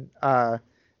than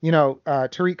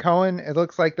Tariq Cohen. It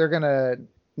looks like they're gonna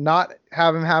not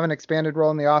have him have an expanded role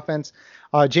in the offense.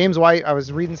 James White, I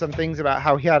was reading some things about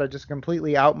how he had a just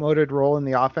completely outmoded role in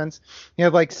the offense. He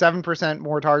had like 7%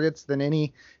 more targets than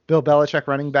any Bill Belichick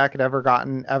running back had ever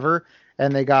gotten ever.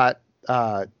 And they got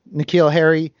N'Keal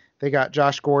Harry, they got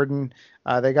Josh Gordon,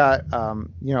 they got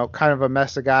kind of a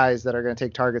mess of guys that are going to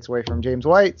take targets away from James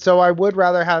White. So I would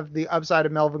rather have the upside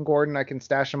of Melvin Gordon. I can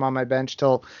stash him on my bench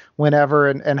till whenever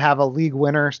and have a league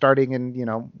winner starting in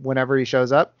whenever he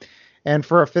shows up. And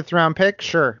for a 5th round pick,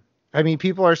 sure. I mean,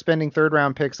 people are spending 3rd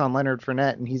round picks on Leonard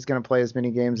Fournette, and he's going to play as many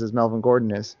games as Melvin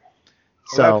Gordon is.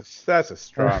 So that's a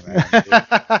straw man.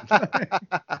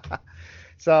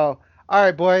 So, all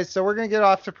right, boys. So we're going to get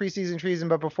off to preseason treason,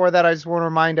 but before that, I just want to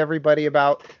remind everybody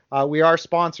about we are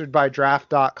sponsored by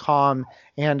Draft.com,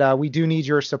 and we do need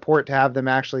your support to have them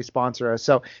actually sponsor us.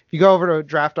 So if you go over to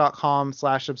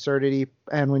Draft.com/absurdity,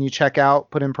 and when you check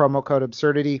out, put in promo code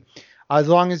absurdity. As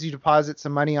long as you deposit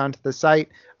some money onto the site,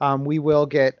 we will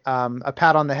get a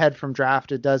pat on the head from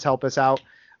Draft. It does help us out.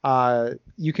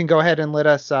 You can go ahead and let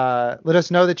us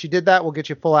know that you did that. We'll get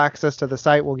you full access to the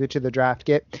site. We'll get you the draft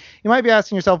kit. You might be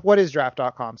asking yourself, what is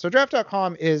Draft.com? So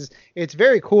Draft.com it's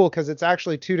very cool because it's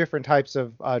actually 2 different types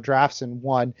of drafts in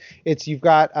one. You've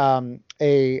got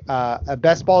a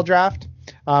best ball draft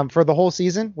for the whole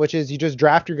season, which is you just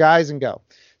draft your guys and go.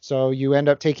 So you end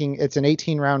up it's an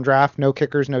 18-round draft, no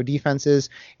kickers, no defenses.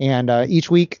 And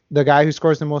each week, the guy who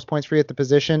scores the most points for you at the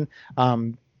position,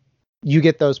 you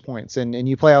get those points. And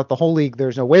you play out the whole league.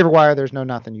 There's no waiver wire. There's no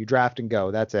nothing. You draft and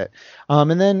go. That's it.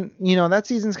 And then, that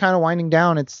season's kind of winding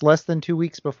down. It's less than 2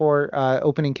 weeks before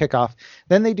opening kickoff.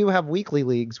 Then they do have weekly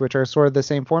leagues, which are sort of the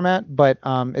same format, but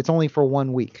it's only for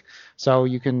 1 week. So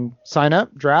you can sign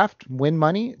up, draft, win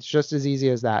money. It's just as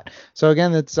easy as that. So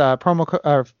again, it's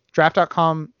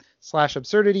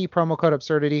Draft.com/absurdity, promo code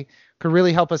absurdity could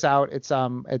really help us out. It's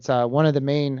one of the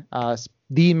main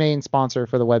sponsor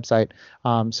for the website.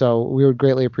 So we would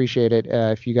greatly appreciate it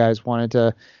if you guys wanted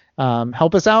to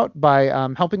help us out by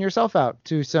helping yourself out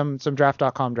to some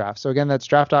Draft.com drafts. So again, that's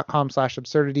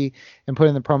Draft.com/absurdity and put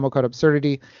in the promo code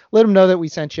absurdity. Let them know that we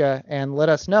sent you and let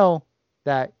us know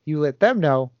that you let them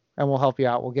know, and we'll help you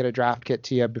out. We'll get a draft kit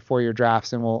to you before your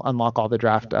drafts, and we'll unlock all the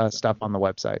draft stuff on the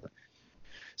website.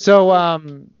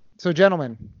 So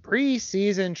gentlemen,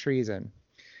 preseason treason.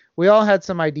 We all had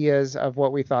some ideas of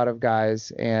what we thought of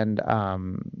guys, and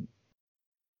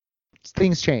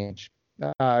things change.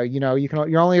 You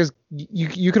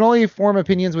can only form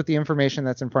opinions with the information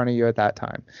that's in front of you at that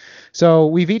time. So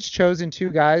we've each chosen 2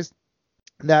 guys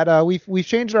that we've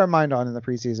changed our mind on in the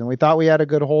preseason. We thought we had a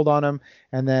good hold on them,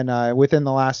 and then within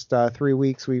the last 3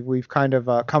 weeks, we've kind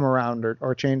of come around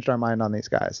or changed our mind on these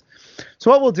guys.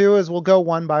 So what we'll do is we'll go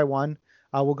one by one.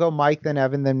 We'll go Mike, then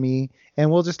Evan, then me,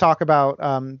 and we'll just talk about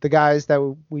the guys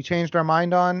that we changed our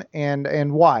mind on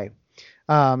and why.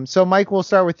 So Mike, we'll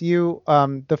start with you.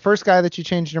 The first guy that you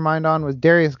changed your mind on was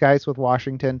Darius Geis with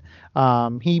Washington.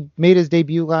 He made his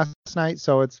debut last night,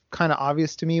 so it's kind of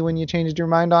obvious to me when you changed your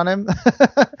mind on him.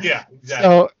 Yeah,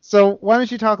 exactly. So why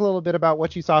don't you talk a little bit about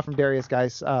what you saw from Darius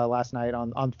Geis last night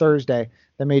on Thursday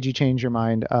that made you change your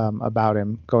mind about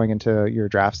him going into your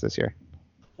drafts this year?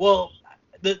 Well,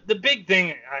 the big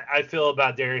thing I feel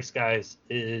about Darius Geis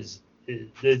is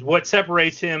what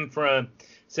separates him from,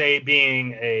 say, being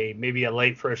maybe a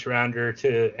late first rounder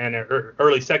to an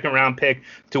early second round pick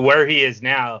to where he is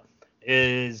now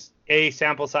is A,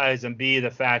 sample size, and B, the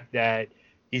fact that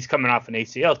he's coming off an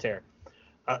ACL tear.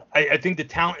 I think the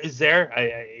talent is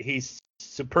there. He's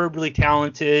superbly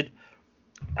talented.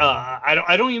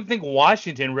 I don't even think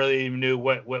Washington really even knew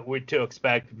what to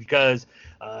expect because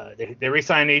they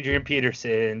re-signed Adrian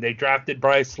Peterson, they drafted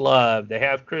Bryce Love, they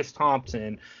have Chris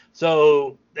Thompson,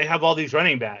 so they have all these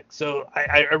running backs. So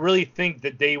I really think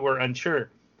that they were unsure.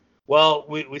 Well,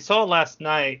 we saw last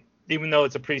night, even though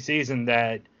it's a preseason,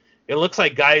 that it looks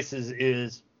like Geis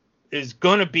is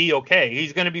going to be okay.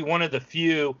 He's going to be one of the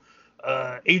few.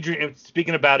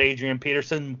 Speaking about Adrian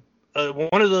Peterson,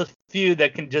 one of the few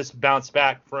that can just bounce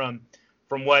back from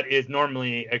what is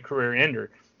normally a career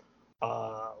ender.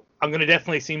 I'm going to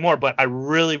definitely see more, but I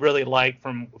really like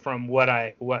from what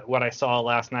I saw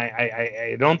last night.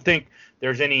 I don't think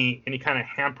there's any kind of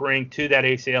hampering to that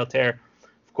ACL tear.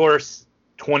 Of course,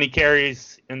 20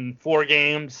 carries in 4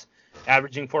 games,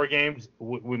 averaging 4 games,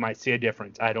 we might see a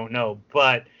difference. I don't know,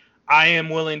 but I am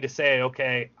willing to say,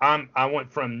 okay, I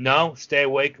went from no, stay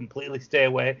away, completely stay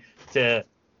away, to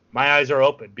my eyes are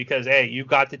open because hey, you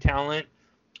got the talent.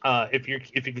 If you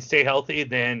can stay healthy,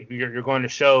 then you're going to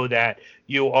show that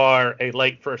you are a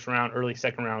late first round, early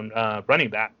second round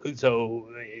running back. So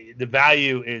the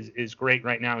value is great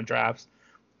right now in drafts,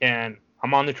 and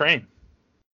I'm on the train.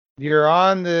 You're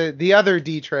on the other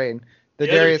D train, the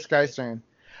Darius Geis train.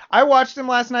 I watched him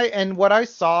last night, and what I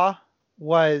saw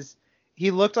was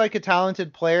he looked like a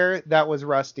talented player that was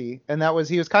rusty, and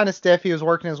he was kind of stiff. He was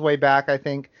working his way back, I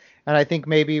think. And I think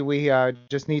maybe we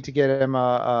just need to get him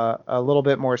a little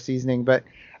bit more seasoning. But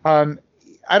I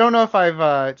don't know if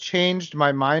I've changed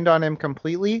my mind on him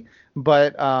completely,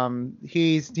 but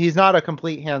he's not a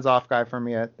complete hands-off guy for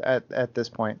me at this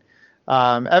point.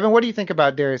 Evan, what do you think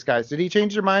about Darius Geis? Did he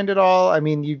change your mind at all? I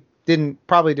mean, you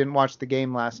probably didn't watch the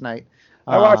game last night.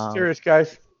 I watched Darius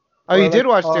Geis. Oh, you did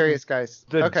watch Darius Geis.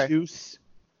 The okay. Juice.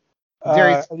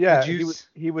 Darius, yeah, Juice.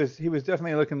 He was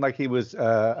definitely looking like he was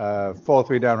a full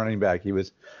 3-down running back. He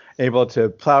was able to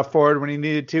plow forward when he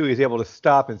needed to. He was able to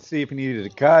stop and see if he needed to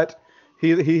cut.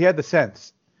 He had the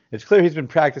sense. It's clear he's been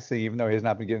practicing, even though he's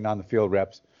not been getting on the field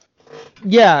reps.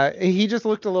 Yeah, he just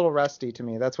looked a little rusty to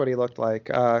me. That's what he looked like.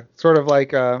 Sort of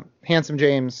like Handsome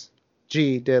James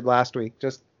G did last week.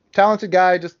 Just talented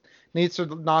guy, just needs to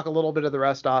knock a little bit of the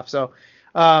rest off. So,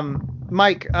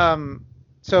 Mike,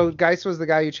 so Geis was the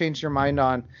guy you changed your mind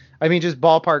on. I mean, just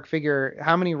ballpark figure,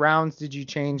 how many rounds did you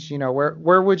change? You know,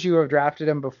 where would you have drafted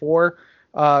him before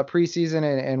preseason,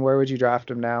 and where would you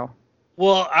draft him now?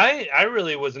 Well, I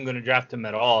really wasn't going to draft him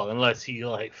at all unless he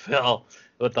like fell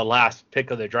with the last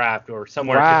pick of the draft or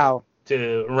somewhere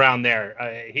to around there.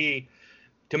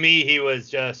 To me, he was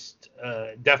just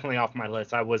definitely off my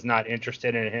list. I was not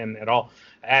interested in him at all.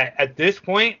 At this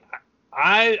point,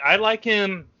 I like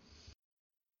him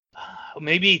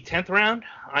maybe 10th round.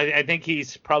 I think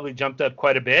he's probably jumped up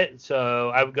quite a bit. So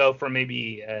I would go from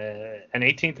maybe an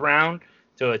 18th round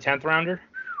to a 10th rounder.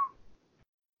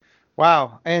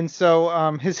 Wow. And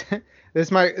so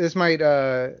this might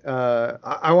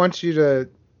I want you to,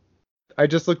 I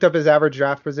just looked up his average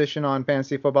draft position on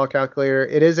Fantasy Football Calculator.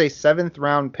 It is a 7th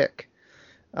round pick.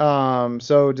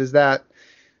 So does that,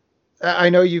 I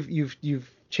know you've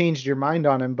changed your mind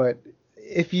on him, but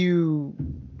if you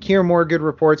hear more good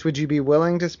reports, would you be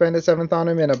willing to spend a 7th on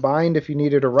him in a bind if you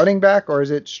needed a running back, or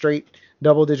is it straight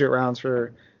double-digit rounds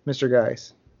for Mr.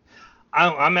 Geis?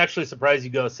 I'm actually surprised you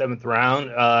go 7th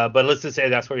round, but let's just say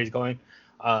that's where he's going.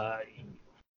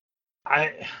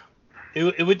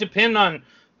 It would depend on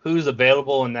who's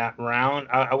available in that round.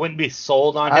 I wouldn't be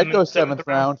sold on him. I'd go 7th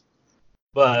round.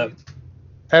 But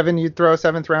Evan, you'd throw a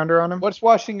 7th rounder on him? What's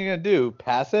Washington gonna do?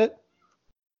 Pass it?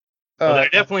 Well, they're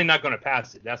definitely not going to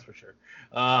pass it, that's for sure.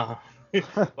 But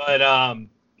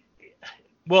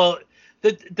well,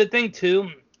 the thing too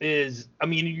is, I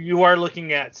mean, you are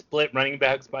looking at split running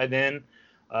backs by then,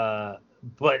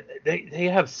 but they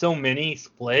have so many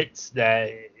splits that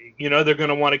they're going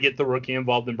to want to get the rookie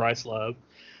involved in Bryce Love.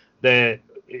 That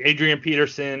Adrian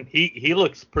Peterson, he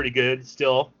looks pretty good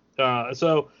still.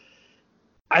 So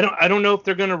I don't know if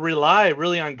they're going to rely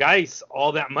really on Geis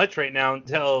all that much right now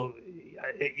until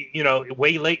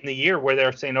way late in the year where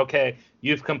they're saying, okay,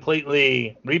 you've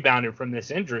completely rebounded from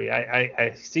this injury.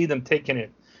 I see them taking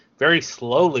it very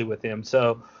slowly with him.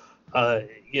 So,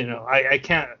 I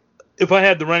can't, if I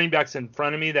had the running backs in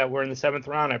front of me that were in the 7th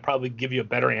round, I'd probably give you a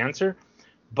better answer.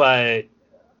 But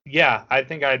yeah, I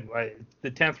think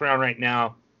the 10th round right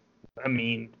now, I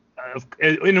mean,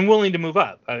 and I'm willing to move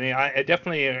up. I mean, I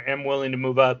definitely am willing to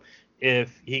move up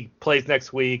if he plays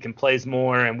next week and plays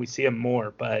more and we see him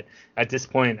more. But at this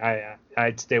point,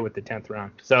 I'd stay with the 10th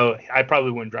round. So I probably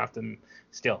wouldn't draft him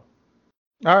still.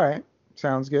 All right.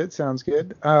 Sounds good.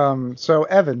 So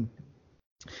Evan,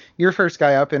 you're first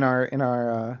guy up in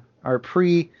our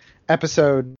pre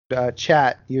episode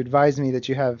chat, you advised me that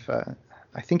you have,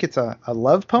 I think it's a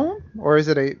love poem, or is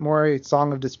it a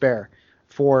song of despair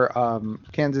for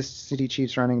Kansas City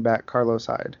Chiefs running back Carlos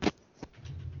Hyde?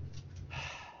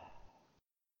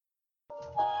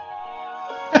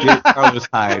 Dear Carlos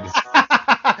Hyde,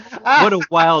 what a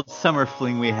wild summer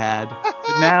fling we had,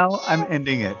 but now I'm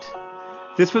ending it.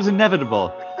 This was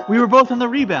inevitable. We were both on the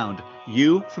rebound.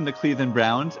 You from the Cleveland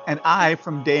Browns, and I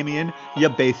from Damian "Ya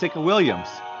Basic" Williams.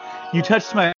 You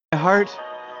touched my heart.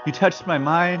 You touched my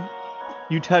mind.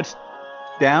 You touched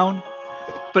down.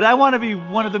 But I want to be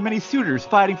one of the many suitors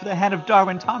fighting for the hand of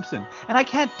Darwin Thompson, and I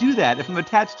can't do that if I'm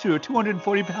attached to a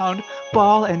 240-pound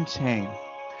ball and chain.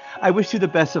 I wish you the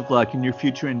best of luck in your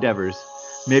future endeavors.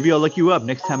 Maybe I'll look you up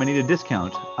next time I need a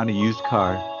discount on a used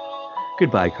car.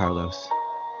 Goodbye, Carlos.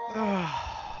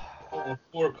 Oh,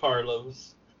 poor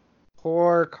Carlos.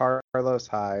 Poor Carlos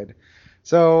Hyde.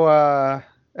 So,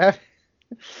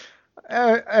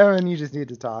 Evan, you just need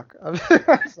to talk. I'm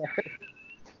sorry.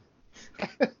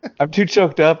 I'm too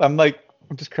choked up. I'm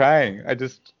just crying.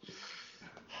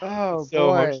 Oh, so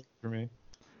boy. emotional for me.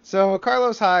 So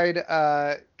Carlos Hyde,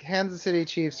 Kansas City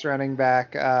Chiefs running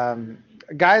back, a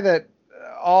guy that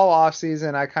all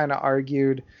offseason I kind of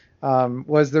argued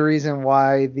was the reason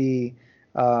why the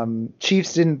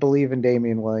Chiefs didn't believe in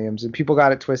Damian Williams, and people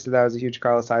got it twisted that I was a huge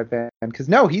Carlos Hyde fan, because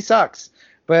no, he sucks.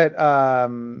 But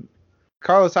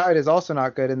Carlos Hyde is also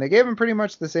not good, and they gave him pretty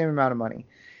much the same amount of money.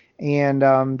 And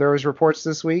there was reports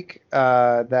this week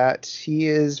that he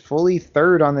is fully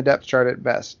third on the depth chart at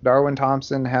best. Darwin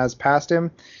Thompson has passed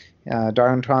him.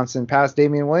 Darwin Thompson passed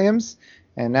Damian Williams,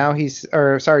 and now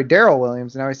Darrell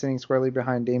Williams, and now he's sitting squarely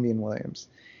behind Damian Williams.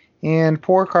 And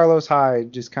poor Carlos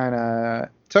Hyde just kind of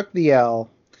took the L.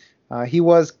 He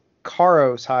was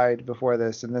Carlos Hyde before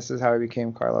this, and this is how he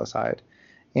became Carlos Hyde.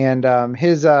 And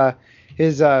his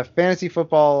fantasy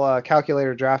football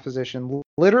calculator draft position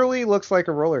literally looks like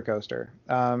a roller coaster.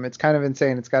 It's kind of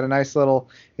insane. It's got a nice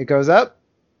it goes up,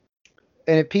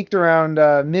 and it peaked around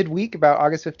midweek, about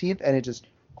August 15th, and it just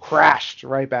crashed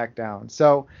right back down.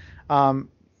 So,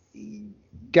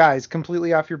 guys,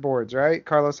 completely off your boards, right?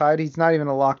 Carlos Hyde, he's not even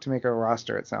a lock to make a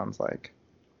roster, it sounds like.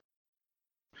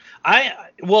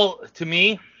 To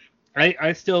me,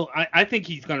 I think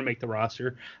he's going to make the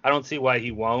roster. I don't see why he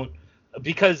won't.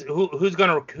 Because who's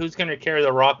gonna carry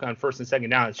the rock on first and second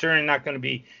down? It's sure not going to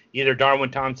be either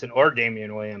Darwin Thompson or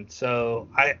Damian Williams. So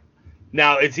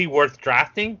now is he worth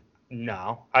drafting?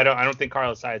 No, I don't think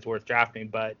Carlos Hyde is worth drafting,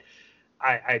 but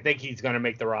I think he's going to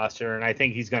make the roster, and I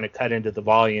think he's going to cut into the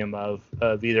volume of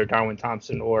either Darwin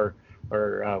Thompson or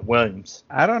Williams.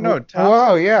 I don't know.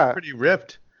 Thompson's pretty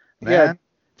ripped, man. Yeah.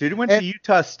 Dude went to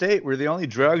Utah State, where the only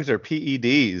drugs are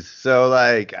PEDs. So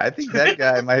I think that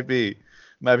guy might be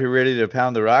ready to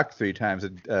pound the rock 3 times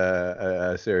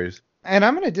a series. And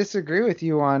I'm going to disagree with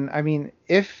you on,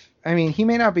 he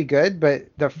may not be good, but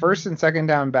the first and second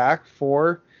down back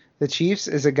for the Chiefs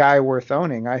is a guy worth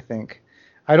owning, I think.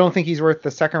 I don't think he's worth the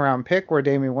second round pick where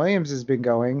Damian Williams has been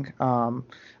going.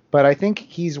 But I think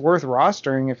he's worth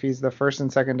rostering if he's the first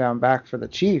and second down back for the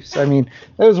Chiefs. I mean,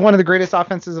 that was one of the greatest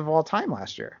offenses of all time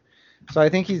last year. So I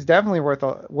think he's definitely worth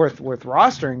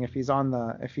rostering if he's on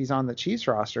the Chiefs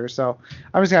roster. So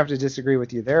I'm just gonna have to disagree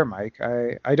with you there, Mike.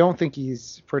 I don't think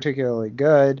he's particularly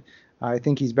good. I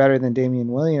think he's better than Damian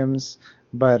Williams,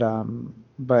 but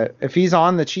if he's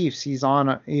on the Chiefs,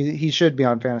 he should be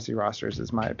on fantasy rosters,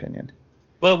 is my opinion.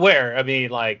 But where? I mean,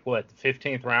 like what, the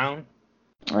 15th round?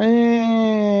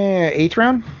 8th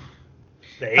round.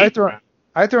 The 8th round.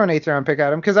 I'd throw an 8th round pick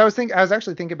at him, because I was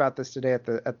actually thinking about this today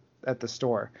at the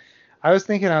store. I was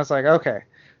like, okay,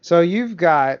 so you've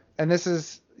got, and this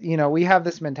is, we have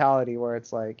this mentality where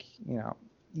it's like,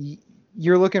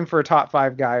 you're looking for a top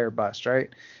 5 guy or bust, right?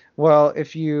 Well,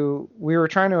 we were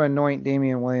trying to anoint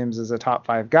Damian Williams as a top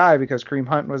 5 guy because Kareem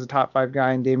Hunt was a top 5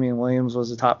 guy and Damian Williams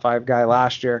was a top 5 guy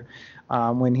last year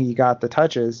when he got the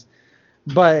touches.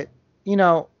 But,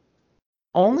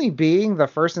 only being the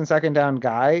first and second down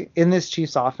guy in this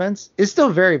Chiefs offense is still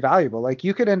very valuable. Like,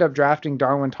 you could end up drafting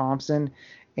Darwin Thompson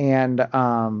and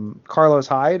Carlos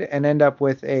Hyde and end up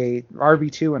with a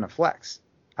RB2 and a flex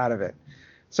out of it.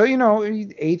 So,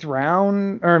 8th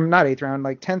round, or not 8th round,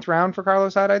 like 10th round for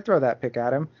Carlos Hyde, I'd throw that pick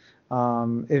at him.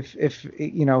 If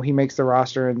he makes the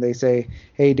roster and they say,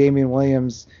 hey, Damian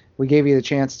Williams, we gave you the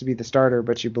chance to be the starter,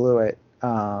 but you blew it.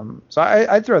 So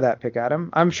I'd throw that pick at him.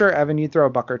 I'm sure, Evan, you'd throw a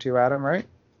buck or two at him, right?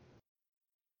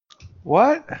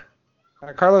 What?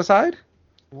 Carlos Hyde?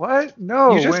 What?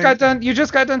 No. You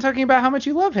just got done talking about how much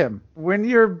you love him. When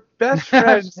your best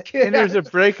friend enters a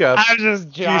breakup, I'm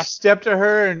just you step to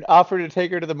her and offer to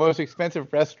take her to the most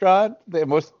expensive restaurant, the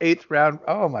most 8th round.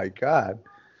 Oh my God.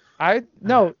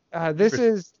 This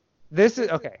is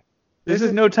okay. This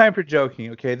is no time for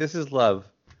joking. Okay, this is love.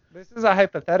 This is a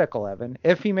hypothetical, Evan.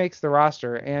 If he makes the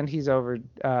roster and he's over,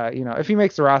 if he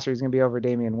makes the roster, he's going to be over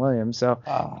Damian Williams. So,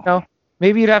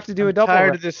 maybe you'd have to do a double.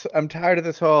 I'm tired of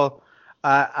this whole.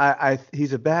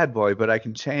 He's a bad boy, but I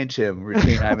can change him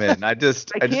routine I'm in. I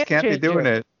just can't be doing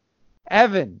it.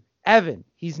 Evan,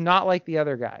 he's not like the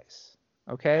other guys.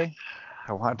 Okay.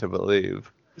 I want to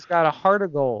believe. He's got a heart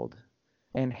of gold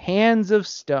and hands of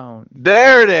stone.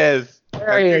 There it is.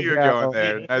 I knew you were going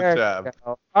there. Nice job.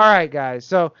 All right, guys.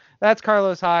 So that's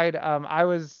Carlos Hyde. I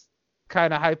was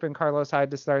kind of hyping Carlos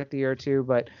Hyde to start the year too,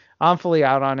 but I'm fully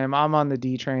out on him. I'm on the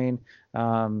D train.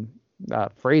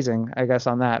 Phrasing, I guess,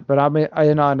 on that. But I'm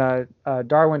in on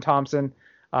Darwin Thompson.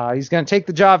 He's going to take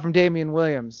the job from Damian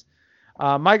Williams.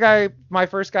 My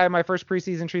first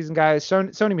preseason treason guy is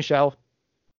Sony Michel.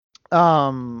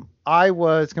 I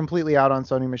was completely out on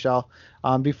Sony Michel.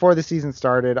 Before the season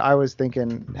started, I was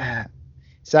thinking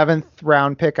 7th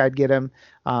round pick, I'd get him,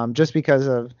 just because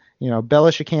of,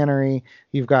 Bella Chicanery.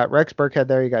 You've got Rex Burkhead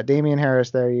there. You got Damian Harris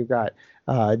there. You've got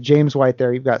James White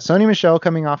there. You've got Sony Michel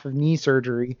coming off of knee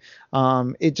surgery.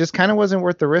 It just kind of wasn't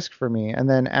worth the risk for me. And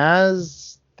then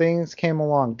as things came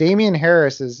along, Damian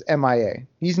Harris is MIA.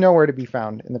 He's nowhere to be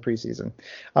found in the preseason.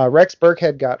 Rex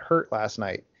Burkhead got hurt last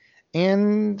night.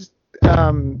 And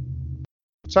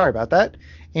sorry about that.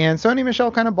 And Sony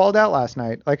Michel kind of balled out last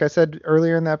night. Like I said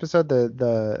earlier in the episode,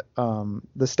 the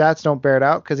stats don't bear it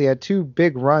out because he had 2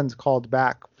 big runs called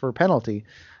back for penalty.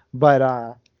 But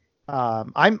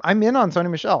I'm in on Sony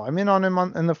Michel. I'm in on him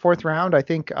in the 4th round. I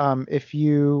think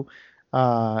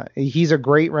he's a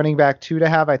great running back to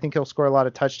have. I think he'll score a lot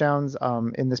of touchdowns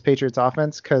in this Patriots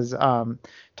offense because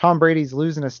Tom Brady's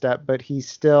losing a step, but he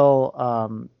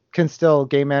still can still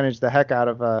game manage the heck out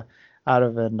of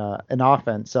an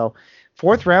offense. So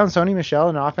 4th round, Sony Michel,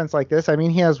 an offense like this. I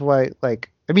mean, he has we're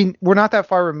not that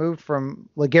far removed from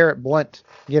LeGarrette Blount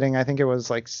getting, I think it was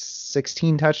like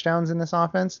 16 touchdowns in this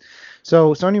offense.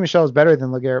 So Sony Michel is better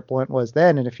than LeGarrette Blount was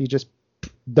then. And if he just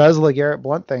does LeGarrette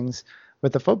Blount things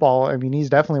with the football, I mean, he's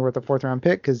definitely worth a 4th round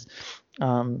pick because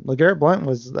LeGarrette Blount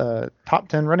was the top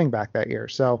 10 running back that year.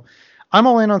 So I'm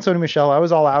all in on Sony Michel. I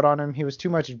was all out on him. He was too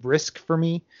much risk for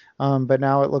me. But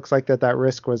now it looks like that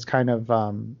risk was kind of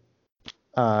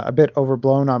a bit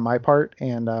overblown on my part.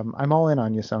 And I'm all in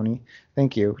on you, Sony.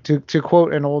 Thank you. To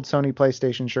quote an old Sony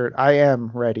PlayStation shirt, I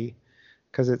am ready.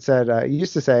 Because it said, it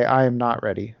used to say, I am not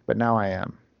ready, but now I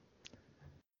am.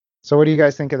 So what do you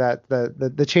guys think of that?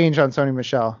 The change on Sony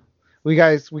Michel? We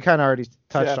kind of already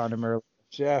touched on him earlier.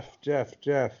 Jeff.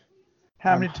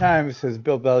 How many times has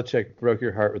Bill Belichick broke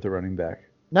your heart with a running back?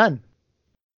 None.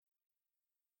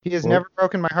 He has never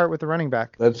broken my heart with a running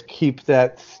back. Let's keep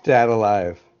that stat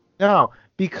alive. No,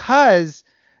 because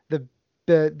the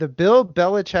Bill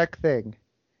Belichick thing,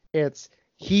 it's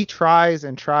he tries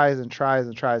and tries and tries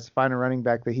and tries to find a running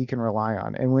back that he can rely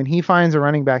on. And when he finds a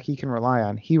running back he can rely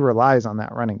on, he relies on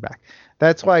that running back.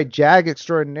 That's why Jag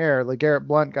extraordinaire LeGarrette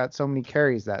Blount got so many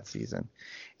carries that season.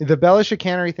 The Bella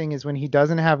Chicanery thing is when he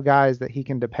doesn't have guys that he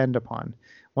can depend upon.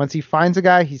 Once he finds a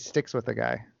guy, he sticks with a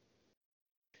guy.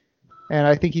 And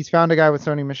I think he's found a guy with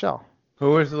Sony Michel.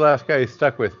 Who was the last guy he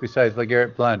stuck with besides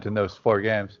LeGarrette Blount in those 4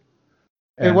 games?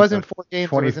 And it wasn't 4 games.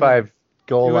 25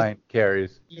 goal line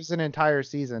carries. It was an entire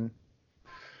season.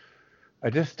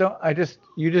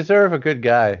 You deserve a good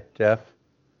guy, Jeff.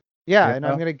 Yeah, and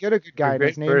I'm going to get a good guy.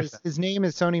 His name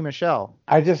is Sony Michel.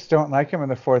 I just don't like him in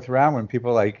the 4th round when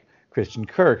people like Christian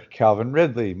Kirk, Calvin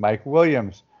Ridley, Mike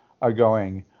Williams are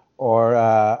going. Or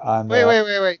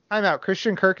Wait. Time out.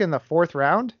 Christian Kirk in the 4th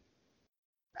round?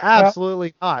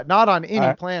 Absolutely not. Not on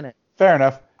any planet. Fair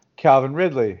enough. Calvin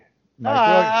Ridley.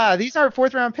 These aren't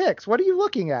 4th round picks. What are you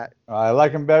looking at? I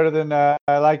like him better than I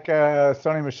like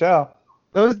Sony Michel.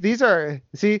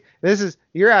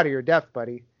 You're out of your depth,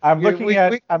 buddy. I'm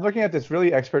looking at this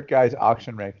really expert guy's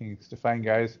auction rankings to find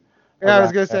guys. Yeah, I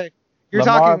was gonna say you're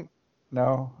Lamar, talking.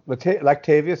 No,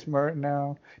 Latavius Murray.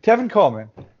 No, Tevin Coleman.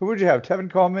 Who would you have,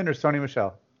 Tevin Coleman or Sony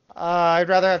Michel? I'd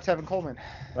rather have Tevin Coleman.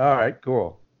 All right,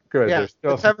 cool, good. Yeah,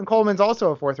 Tevin Coleman's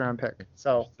also a 4th round pick.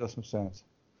 So still some sense.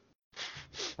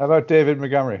 How about David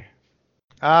Montgomery?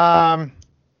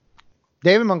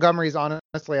 David Montgomery's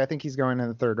honestly, I think he's going in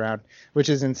the 3rd round, which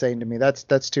is insane to me.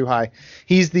 That's too high.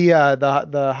 He's the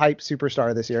hype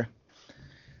superstar this year.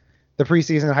 The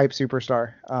preseason hype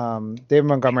superstar. David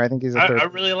Montgomery, I think he's a 3rd. I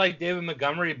really like David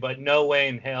Montgomery, but no way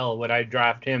in hell would I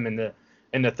draft him in the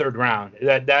in the third round.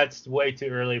 That's way too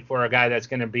early for a guy that's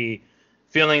going to be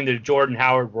feeling the Jordan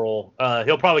Howard role.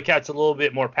 He'll probably catch a little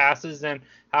bit more passes than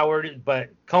Howard, but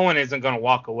Cohen isn't going to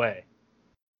walk away.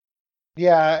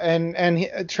 Yeah, and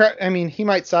he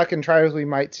might suck, and try as we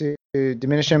might to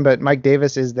diminish him, but Mike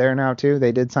Davis is there now too.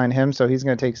 They did sign him, so he's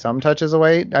going to take some touches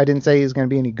away. I didn't say he's going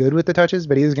to be any good with the touches,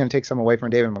 but he's going to take some away from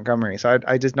David Montgomery. So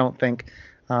I just don't think.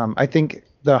 I think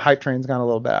the hype train's gone a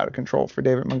little bit out of control for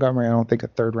David Montgomery. I don't think a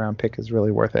third round pick is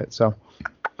really worth it. So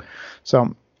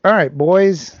all right,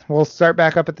 boys, we'll start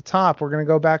back up at the top. We're going to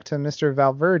go back to Mr.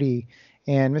 Valverde.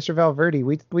 And Mr. Valverde,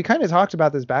 we kind of talked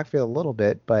about this backfield a little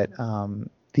bit, but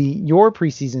your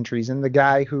preseason treason, the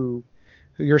guy who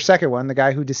your second one, the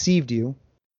guy who deceived you,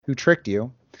 who tricked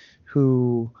you,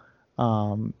 who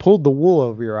pulled the wool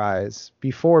over your eyes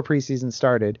before preseason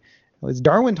started, was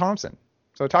Darwin Thompson.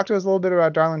 So talk to us a little bit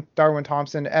about Darwin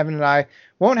Thompson. Evan and I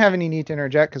won't have any need to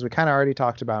interject because we kind of already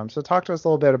talked about him. So talk to us a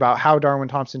little bit about how Darwin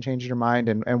Thompson changed your mind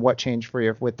and what changed for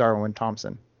you with Darwin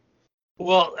Thompson.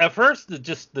 Well, at first,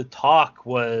 the talk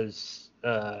was,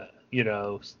 we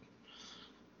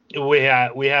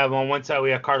have on one side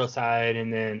we have Carlos Hyde,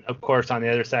 and then of course on the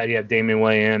other side you have Damian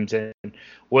Williams. And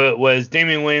was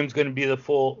Damian Williams going to be the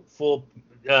full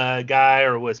guy,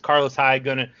 or was Carlos Hyde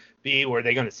going to be? Were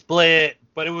they going to split?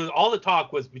 But it was all the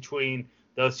talk was between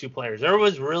those two players. There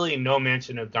was really no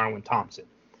mention of Darwin Thompson,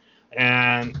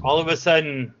 and all of a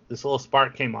sudden this little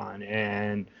spark came on,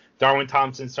 and Darwin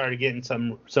Thompson started getting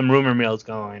some rumor mills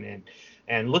going,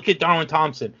 and look at Darwin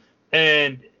Thompson.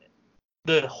 And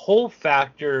the whole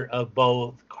factor of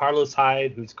both Carlos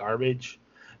Hyde, who's garbage,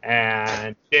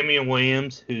 and Damian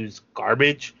Williams, who's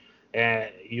garbage, and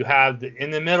you have in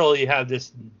the middle you have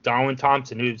this Darwin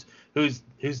Thompson, who's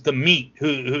the meat,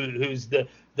 who's the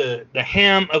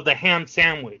ham of the ham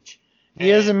sandwich.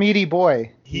 He is a meaty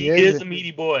boy. He is a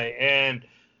meaty boy, and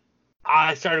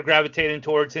I started gravitating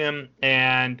towards him,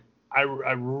 and I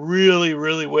really,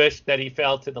 really wish that he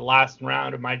fell to the last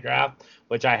round of my draft,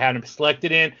 which I had him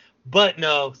selected in. But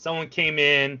no, someone came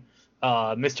in,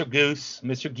 Mr.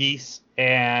 Geese,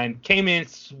 and came in,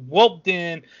 swooped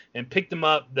in, and picked him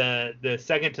up the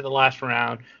second to the last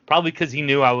round, probably because he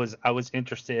knew I was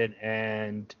interested,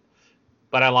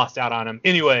 but I lost out on him.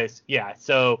 Anyways, yeah,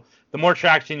 so the more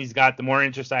traction he's got, the more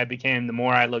interest I became, the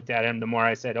more I looked at him, the more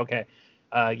I said, okay,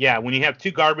 when you have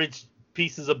two garbage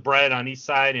pieces of bread on each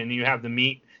side and you have the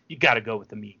meat, you got to go with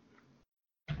the meat.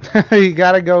 You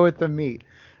got to go with the meat.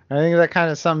 I think that kind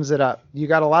of sums it up. You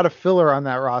got a lot of filler on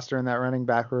that roster in that running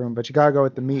back room, but you got to go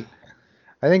with the meat.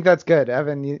 I think that's good.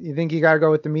 Evan, you think you got to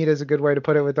go with the meat is a good way to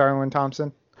put it with Darwin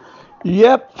Thompson?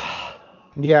 Yep.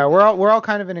 Yeah, we're all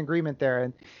kind of in agreement there.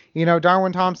 And,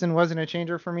 Darwin Thompson wasn't a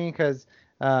changer for me because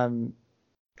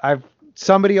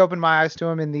somebody opened my eyes to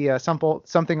him in the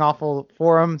Something Awful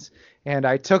forums, and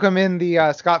I took him in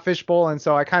the Scott Fish Bowl, and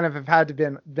so I kind of have had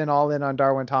to been all in on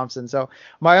Darwin Thompson. So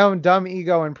my own dumb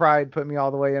ego and pride put me all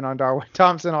the way in on Darwin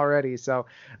Thompson already, so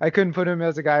I couldn't put him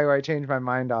as a guy who I changed my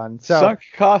mind on. So sunk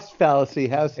cost fallacy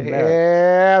has some merit.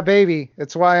 Yeah, baby.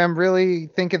 That's why I'm really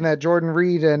thinking that Jordan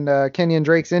Reed and Kenyon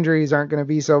Drake's injuries aren't going to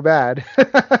be so bad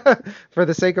for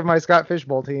the sake of my Scott Fish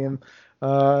Bowl team.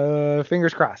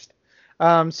 Fingers crossed.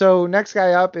 So next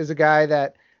guy up is a guy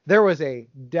that there was a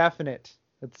definite,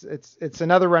 it's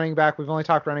another running back. We've only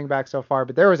talked running back so far,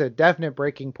 but there was a definite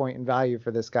breaking point in value for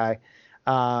this guy.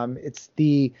 It's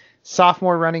the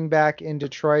sophomore running back in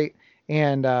Detroit,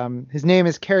 and his name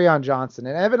is Kerryon Johnson.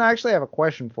 And Evan, I actually have a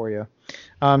question for you.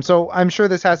 So I'm sure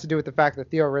this has to do with the fact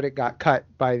that Theo Riddick got cut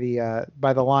by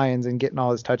the Lions and getting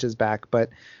all his touches back. But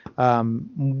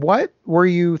what were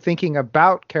you thinking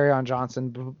about Kerryon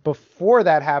Johnson before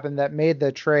that happened that made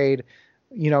the trade,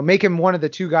 make him one of the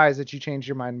two guys that you changed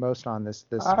your mind most on this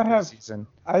season?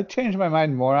 I changed my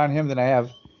mind more on him than I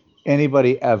have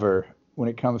anybody ever when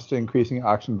it comes to increasing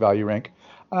auction value rank.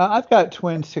 I've got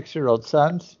twin 6-year-old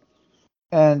sons,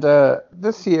 and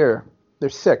this year they're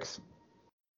 6.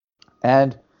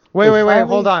 And wait,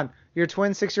 hold on. Your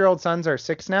twin 6-year-old sons are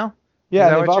 6 now?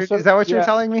 Yeah. Is that what you're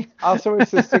telling me? Also,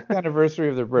 it's the 6th anniversary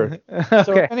of their birth. Okay.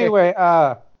 So anyway,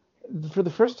 for the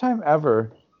first time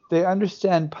ever, they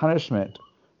understand punishment.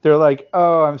 They're like,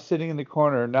 oh, I'm sitting in the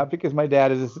corner, not because my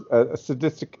dad is a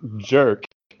sadistic jerk,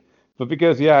 but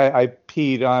because, I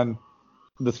peed on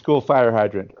the school fire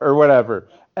hydrant or whatever.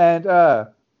 And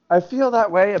I feel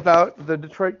that way about the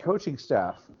Detroit coaching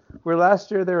staff, where last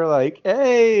year they were like,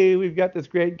 hey, we've got this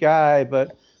great guy,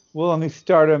 but we'll only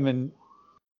start him in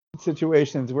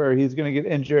situations where he's going to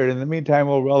get injured. In the meantime,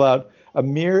 we'll roll out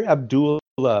Amir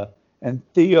Abdullah and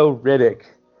Theo Riddick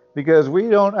because we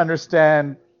don't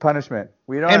understand punishment.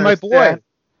 We don't. And my boy,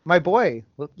 My boy,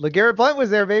 LeGarrette Blount was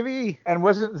there, baby. And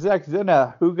wasn't Zach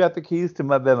Zinna, who got the keys to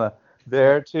Mabima,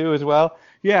 there too as well?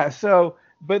 Yeah, so,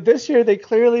 but this year they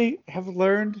clearly have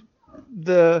learned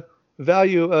the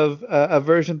value of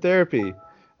aversion therapy.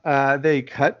 They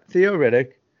cut Theo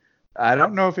Riddick. I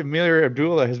don't know if Emilio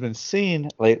Abdullah has been seen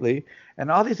lately, and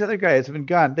all these other guys have been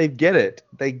gone. They get it.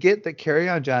 They get that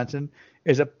Kerryon Johnson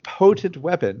is a potent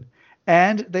weapon,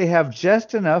 and they have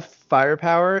just enough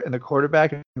firepower in the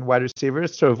quarterback and wide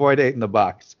receivers to avoid 8 in the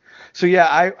box. So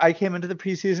yeah, I came into the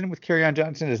preseason with Kerryon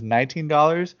Johnson as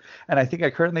 $19, and I think I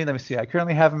currently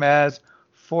have him as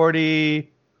 $49.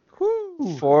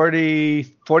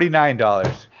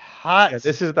 Hot. Yeah,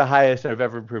 this is the highest I've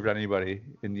ever improved on anybody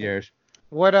in years.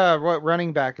 What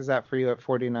running back is that for you at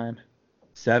 49?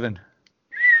 7.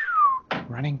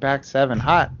 Running back 7.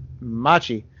 Hot.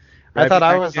 Machi. Right I thought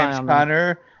I behind was James high on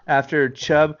Conner after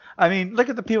Chubb. I mean, look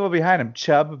at the people behind him.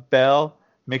 Chubb, Bell,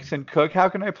 Mixon, Cook. How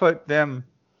can I put them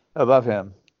above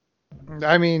him? that.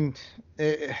 I mean,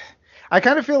 I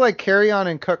kind of feel like Kerryon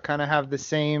and Cook kind of have the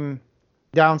same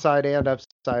downside and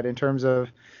upside in terms of,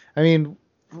 I mean,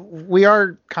 we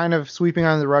are kind of sweeping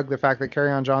under the rug the fact that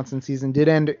Kerryon Johnson's season did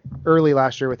end early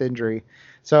last year with injury.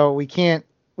 So we can't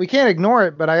ignore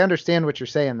it, but I understand what you're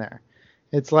saying there.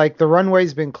 It's like the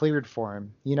runway's been cleared for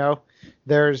him, you know?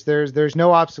 There's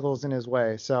no obstacles in his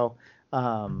way. So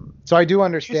I do You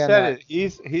understand said that.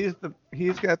 it.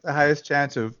 He's got the highest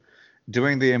chance of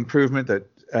doing the improvement that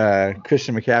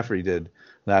Christian McCaffrey did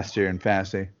last year in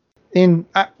fantasy.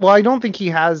 I don't think he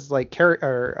has I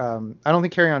don't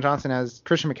think Kerryon Johnson has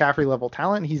Christian McCaffrey level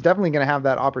talent. He's definitely going to have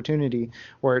that opportunity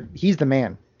where he's the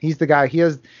man. He's the guy. He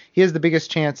has the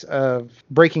biggest chance of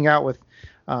breaking out with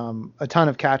a ton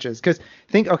of catches. Because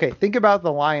think about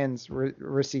the Lions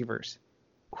receivers.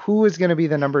 Who is going to be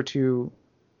the number 2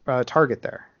 target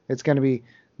there? It's going to be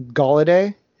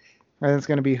Galladay, and it's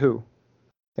going to be who?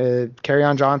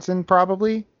 Kerryon Johnson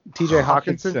probably. T.J.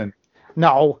 Hawkinson.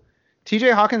 No.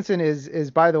 T.J. Hawkinson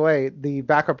is by the way the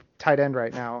backup tight end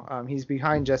right now. He's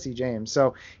behind Jesse James.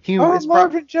 So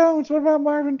Marvin Jones. What about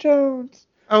Marvin Jones?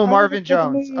 Oh, Marvin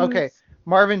Jones. Okay,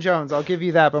 Marvin Jones. I'll give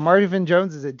you that. But Marvin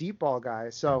Jones is a deep ball guy.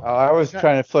 So I was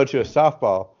trying to float you a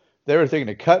softball. They were thinking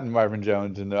of cutting Marvin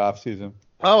Jones in the offseason.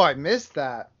 Oh, I missed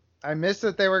that. I missed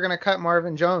that they were going to cut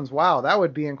Marvin Jones. Wow, that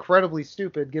would be incredibly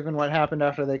stupid given what happened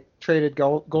after they traded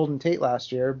Golden Tate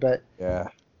last year. But yeah.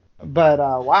 But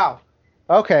wow.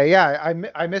 Okay, yeah,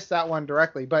 I missed that one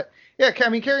directly. But yeah, I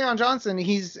mean, Kerryon Johnson,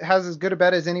 has as good a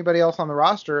bet as anybody else on the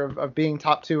roster of being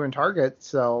top 2 in targets.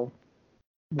 So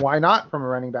why not from a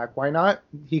running back? Why not?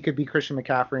 He could be Christian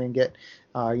McCaffrey and get,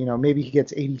 maybe he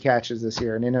gets 80 catches this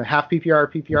year. And in a half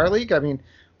PPR league, I mean,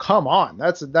 come on,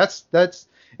 that's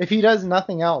if he does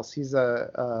nothing else, he's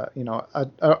a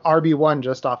RB1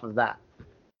 just off of that.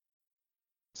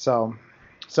 So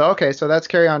okay, so that's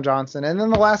Kerryon Johnson, and then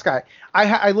the last guy.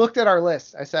 I looked at our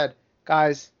list. I said,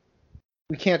 guys,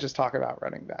 we can't just talk about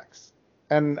running backs.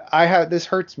 And this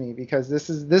hurts me because this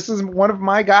is one of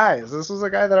my guys. This was a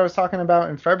guy that I was talking about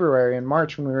in February and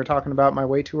March when we were talking about my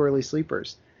way too early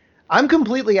sleepers. I'm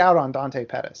completely out on Dante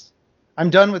Pettis. I'm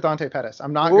done with Dante Pettis.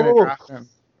 I'm not going to draft him.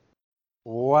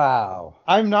 Wow.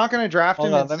 I'm not going to draft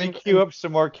him. Hold on, let me cue up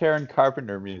some more Karen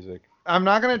Carpenter music. I'm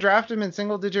not going to draft him in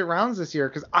single-digit rounds this year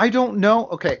because I don't know.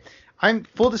 Okay, I'm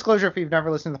full disclosure if you've never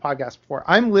listened to the podcast before.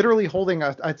 I'm literally holding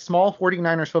a small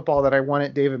 49ers football that I won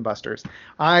at Dave & Buster's.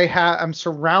 I'm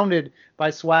surrounded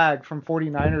by swag from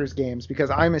 49ers games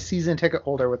because I'm a season ticket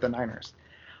holder with the Niners.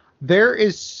 There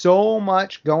is so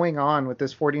much going on with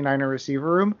this 49er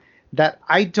receiver room that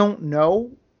I don't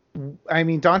know. I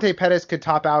mean, Dante Pettis could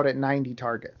top out at 90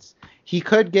 targets. He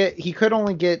could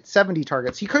only get 70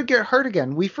 targets. He could get hurt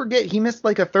again. We forget he missed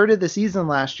like a third of the season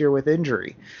last year with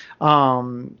injury.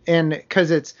 And because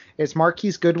it's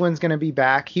Marquise Goodwin's going to be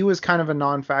back. He was kind of a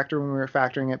non-factor when we were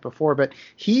factoring it before, but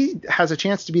he has a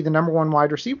chance to be the number 1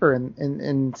 wide receiver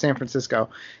in San Francisco.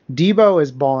 Debo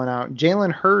is balling out.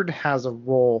 Jalen Hurd has a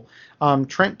role.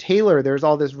 Trent Taylor, there's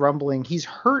all this rumbling. He's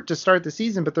hurt to start the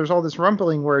season, but there's all this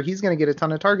rumbling where he's going to get a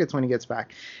ton of targets when he gets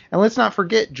back. And let's not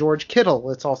forget George Kittle.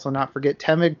 Let's also not forget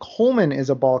Tevin Coleman is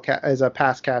a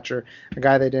pass catcher, a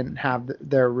guy they didn't have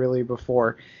there really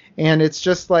before. And it's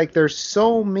just like there's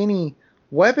so many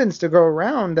weapons to go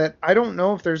around that I don't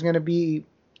know if there's going to be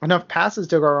enough passes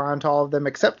to go around to all of them,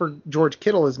 except for George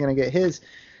Kittle is going to get his,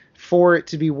 for it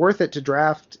to be worth it to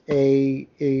draft a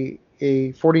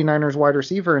 49ers wide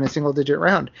receiver in a single digit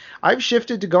round. I've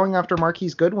shifted to going after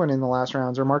Marquise Goodwin in the last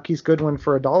rounds, or Marquise Goodwin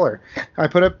for $1. I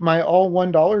put up my all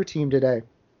 $1 team today.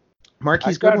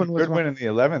 Marquise Goodwin was in the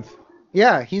 11th.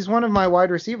 Yeah, he's one of my wide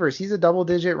receivers. He's a double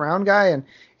digit round guy,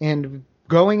 and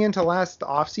going into last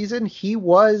offseason, he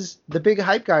was the big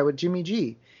hype guy with Jimmy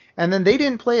G. And then they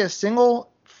didn't play a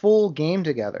single full game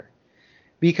together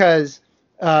because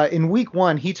in week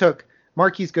 1,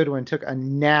 Marquise Goodwin took a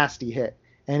nasty hit.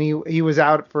 And he was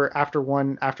out after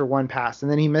one pass,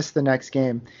 and then he missed the next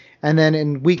game. And then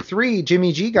in week 3,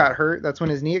 Jimmy G got hurt. That's when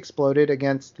his knee exploded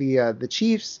against the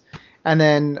Chiefs. And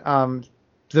then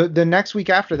the next week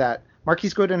after that,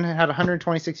 Marquise Goodwin had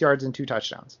 126 yards and 2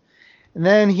 touchdowns. And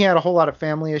then he had a whole lot of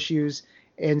family issues.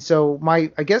 And so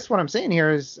I guess what I'm saying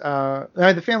here is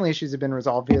the family issues have been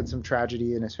resolved. He had some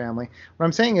tragedy in his family. What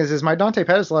I'm saying is my Dante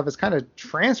Pettis love is kind of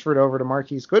transferred over to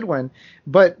Marquise Goodwin,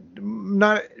 but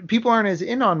people aren't as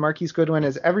in on Marquise Goodwin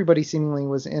as everybody seemingly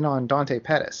was in on Dante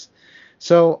Pettis.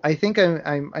 So I think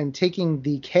I'm taking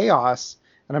the chaos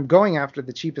and I'm going after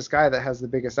the cheapest guy that has the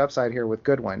biggest upside here with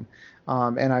Goodwin,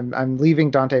 and I'm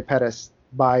leaving Dante Pettis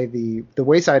by the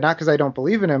wayside, not because I don't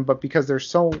believe in him, but because there's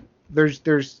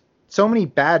so many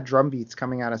bad drum beats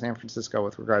coming out of San Francisco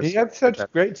with regards. He had such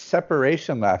great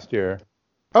separation last year.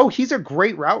 Oh, he's a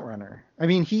great route runner. I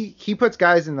mean, he puts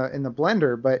guys in the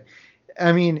blender, but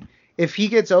I mean, if he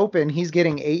gets open, he's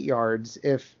getting 8 yards.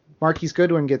 If Marquise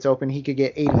Goodwin gets open, he could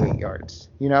get 88 yards,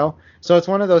 So it's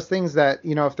one of those things that,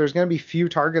 if there's going to be few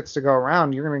targets to go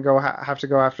around, you're going to have to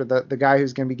go after the guy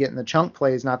who's going to be getting the chunk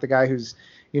plays, not the guy who's,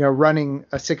 running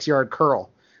a 6-yard curl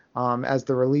as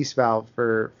the release valve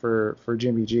for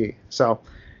Jimmy G. So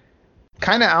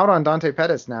kind of out on Dante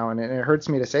Pettis now, and it hurts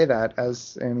me to say that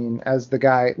as the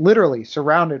guy literally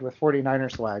surrounded with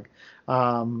 49er swag.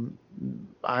 I'm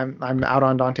out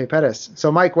on Dante Pettis.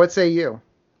 So Mike, what say you?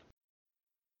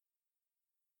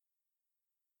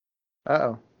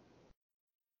 Uh-oh.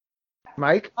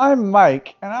 Mike? I'm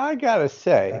Mike, and I gotta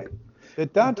say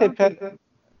that Dante Pettis.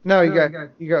 No, you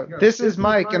go. This is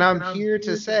Mike, and I'm here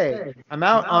to say I'm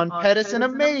out on Pettis in a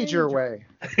major way.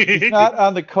 He's not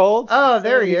on the Colts. Oh,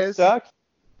 there he is. Sucks.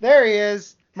 There he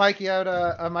is. Mike, you had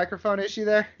a microphone issue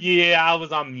there? Yeah, I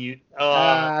was on mute.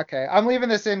 Okay. I'm leaving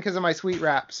this in because of my sweet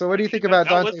rap. So what do you think about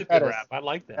Dante Pettis? That was a good rap. I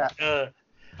like that. Yeah.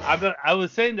 I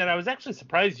was saying that I was actually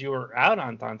surprised you were out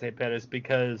on Dante Pettis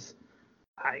because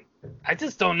I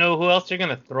just don't know who else you're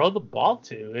going to throw the ball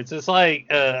to. It's just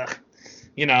like,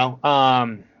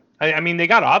 I mean, they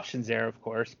got options there, of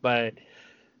course, but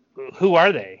who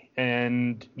are they?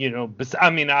 And,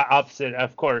 opposite,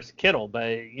 of course, Kittle.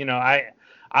 But,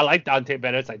 I like Dante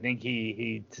Pettis. I think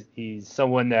he's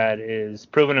someone that is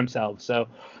proving himself. So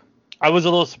I was a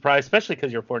little surprised, especially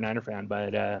because you're a 49er fan.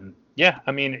 But,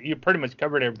 you pretty much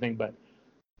covered everything. But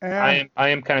I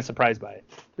am kind of surprised by it.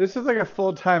 This is like a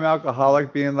full-time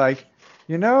alcoholic being like,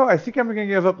 I think I'm going to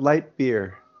give up light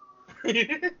beer.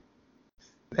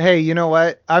 Hey, you know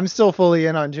what? I'm still fully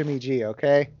in on Jimmy G,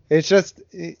 okay? It's just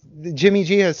Jimmy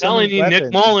G has so many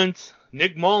weapons.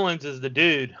 Nick Mullins is the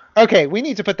dude. Okay, we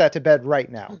need to put that to bed right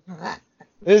now.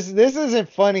 This isn't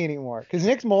funny anymore because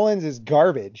Nick Mullins is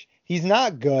garbage. He's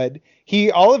not good.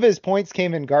 All of his points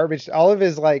came in garbage. All of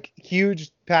his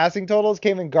huge passing totals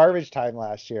came in garbage time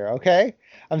last year, okay?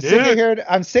 I'm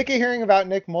sick of hearing about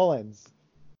Nick Mullins.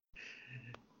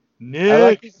 I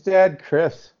like his dad,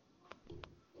 Chris.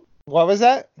 What was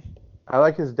that? I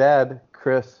like his dad,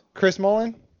 Chris. Chris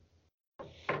Mullen?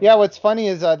 Yeah, what's funny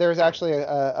is there's actually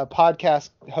a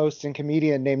podcast host and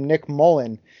comedian named Nick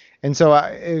Mullen. And so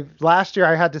last year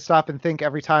I had to stop and think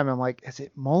every time. I'm like, is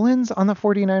it Mullins on the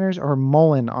 49ers or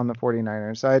Mullen on the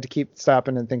 49ers? So I had to keep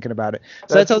stopping and thinking about it.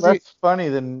 So that's funny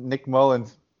than Nick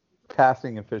Mullins'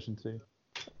 passing efficiency.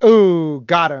 Ooh,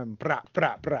 got him. Bra,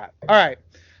 bra, bra. All right.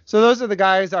 So those are the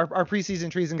guys, our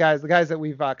preseason treason guys, the guys that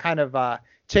we've kind of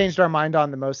changed our mind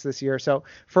on the most this year. So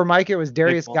for Mike, it was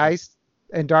Darius Geist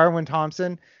and Darwin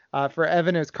Thompson. For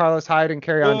Evan, it was Carlos Hyde and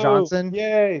Kerryon Johnson.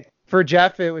 Yay. For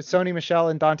Jeff, it was Sony Michel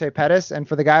and Dante Pettis. And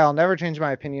for the guy I'll never change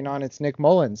my opinion on, it's Nick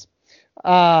Mullins.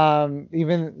 Try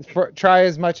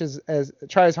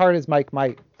as hard as Mike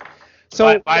might.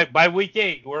 So by week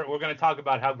 8, we're going to talk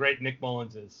about how great Nick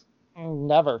Mullins is.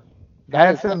 Never.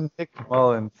 Handsome Nick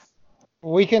Mullins.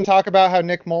 We can talk about how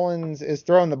Nick Mullins is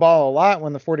throwing the ball a lot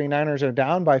when the 49ers are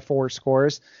down by 4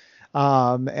 scores.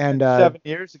 7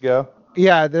 years ago.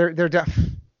 Yeah, they're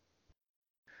done.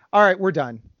 All right, we're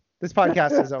done. This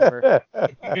podcast is over.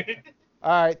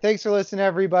 All right, thanks for listening,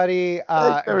 everybody.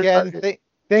 Again,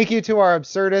 thank you to our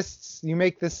absurdists. You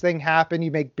make this thing happen. You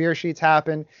make Beer Sheets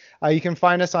happen. You can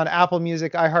find us on Apple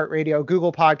Music, iHeartRadio,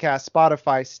 Google Podcasts,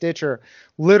 Spotify, Stitcher.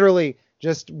 Literally,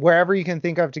 just wherever you can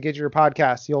think of to get your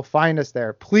podcasts, you'll find us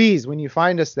there. Please, when you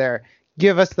find us there,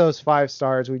 give us those 5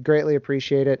 stars. We'd greatly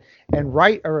appreciate it. And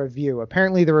write a review.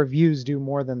 Apparently the reviews do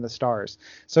more than the stars.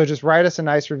 So just write us a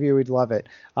nice review. We'd love it.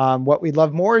 What we'd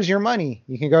love more is your money.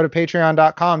 You can go to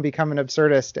patreon.com, become an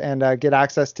absurdist, and get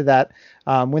access to that.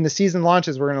 When the season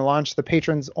launches, we're going to launch the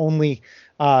patrons only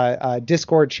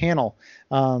Discord channel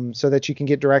so that you can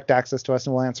get direct access to us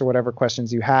and we'll answer whatever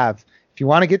questions you have. If you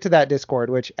want to get to that Discord,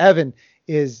 which Evan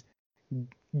is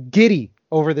giddy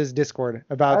over this Discord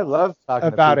about. I love talking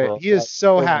about to people. it. He is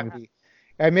so happy.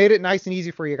 I made it nice and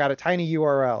easy for you. Got a tiny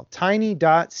URL,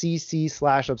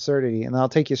 tiny.cc/absurdity, and that'll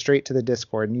take you straight to the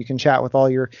Discord, and you can chat with all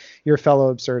your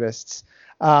fellow absurdists.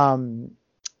 And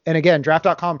again,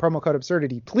 draft.com, promo code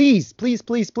absurdity. Please, please,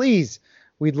 please, please.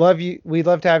 We'd love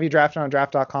to have you drafted on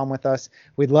draft.com with us.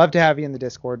 We'd love to have you in the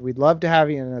Discord. We'd love to have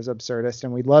you in as absurdist,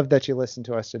 and we'd love that you listen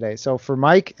to us today. So for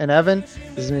Mike and Evan,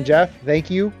 this has been Jeff.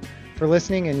 Thank you for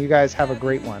listening, and you guys have a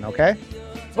great one, okay?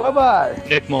 Bye-bye.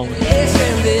 Dick moment.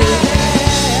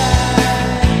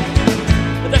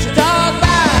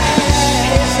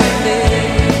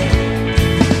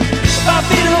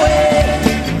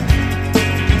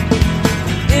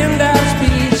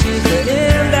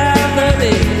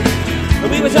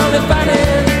 We was only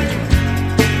fighting,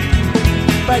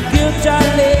 but good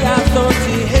Charlie.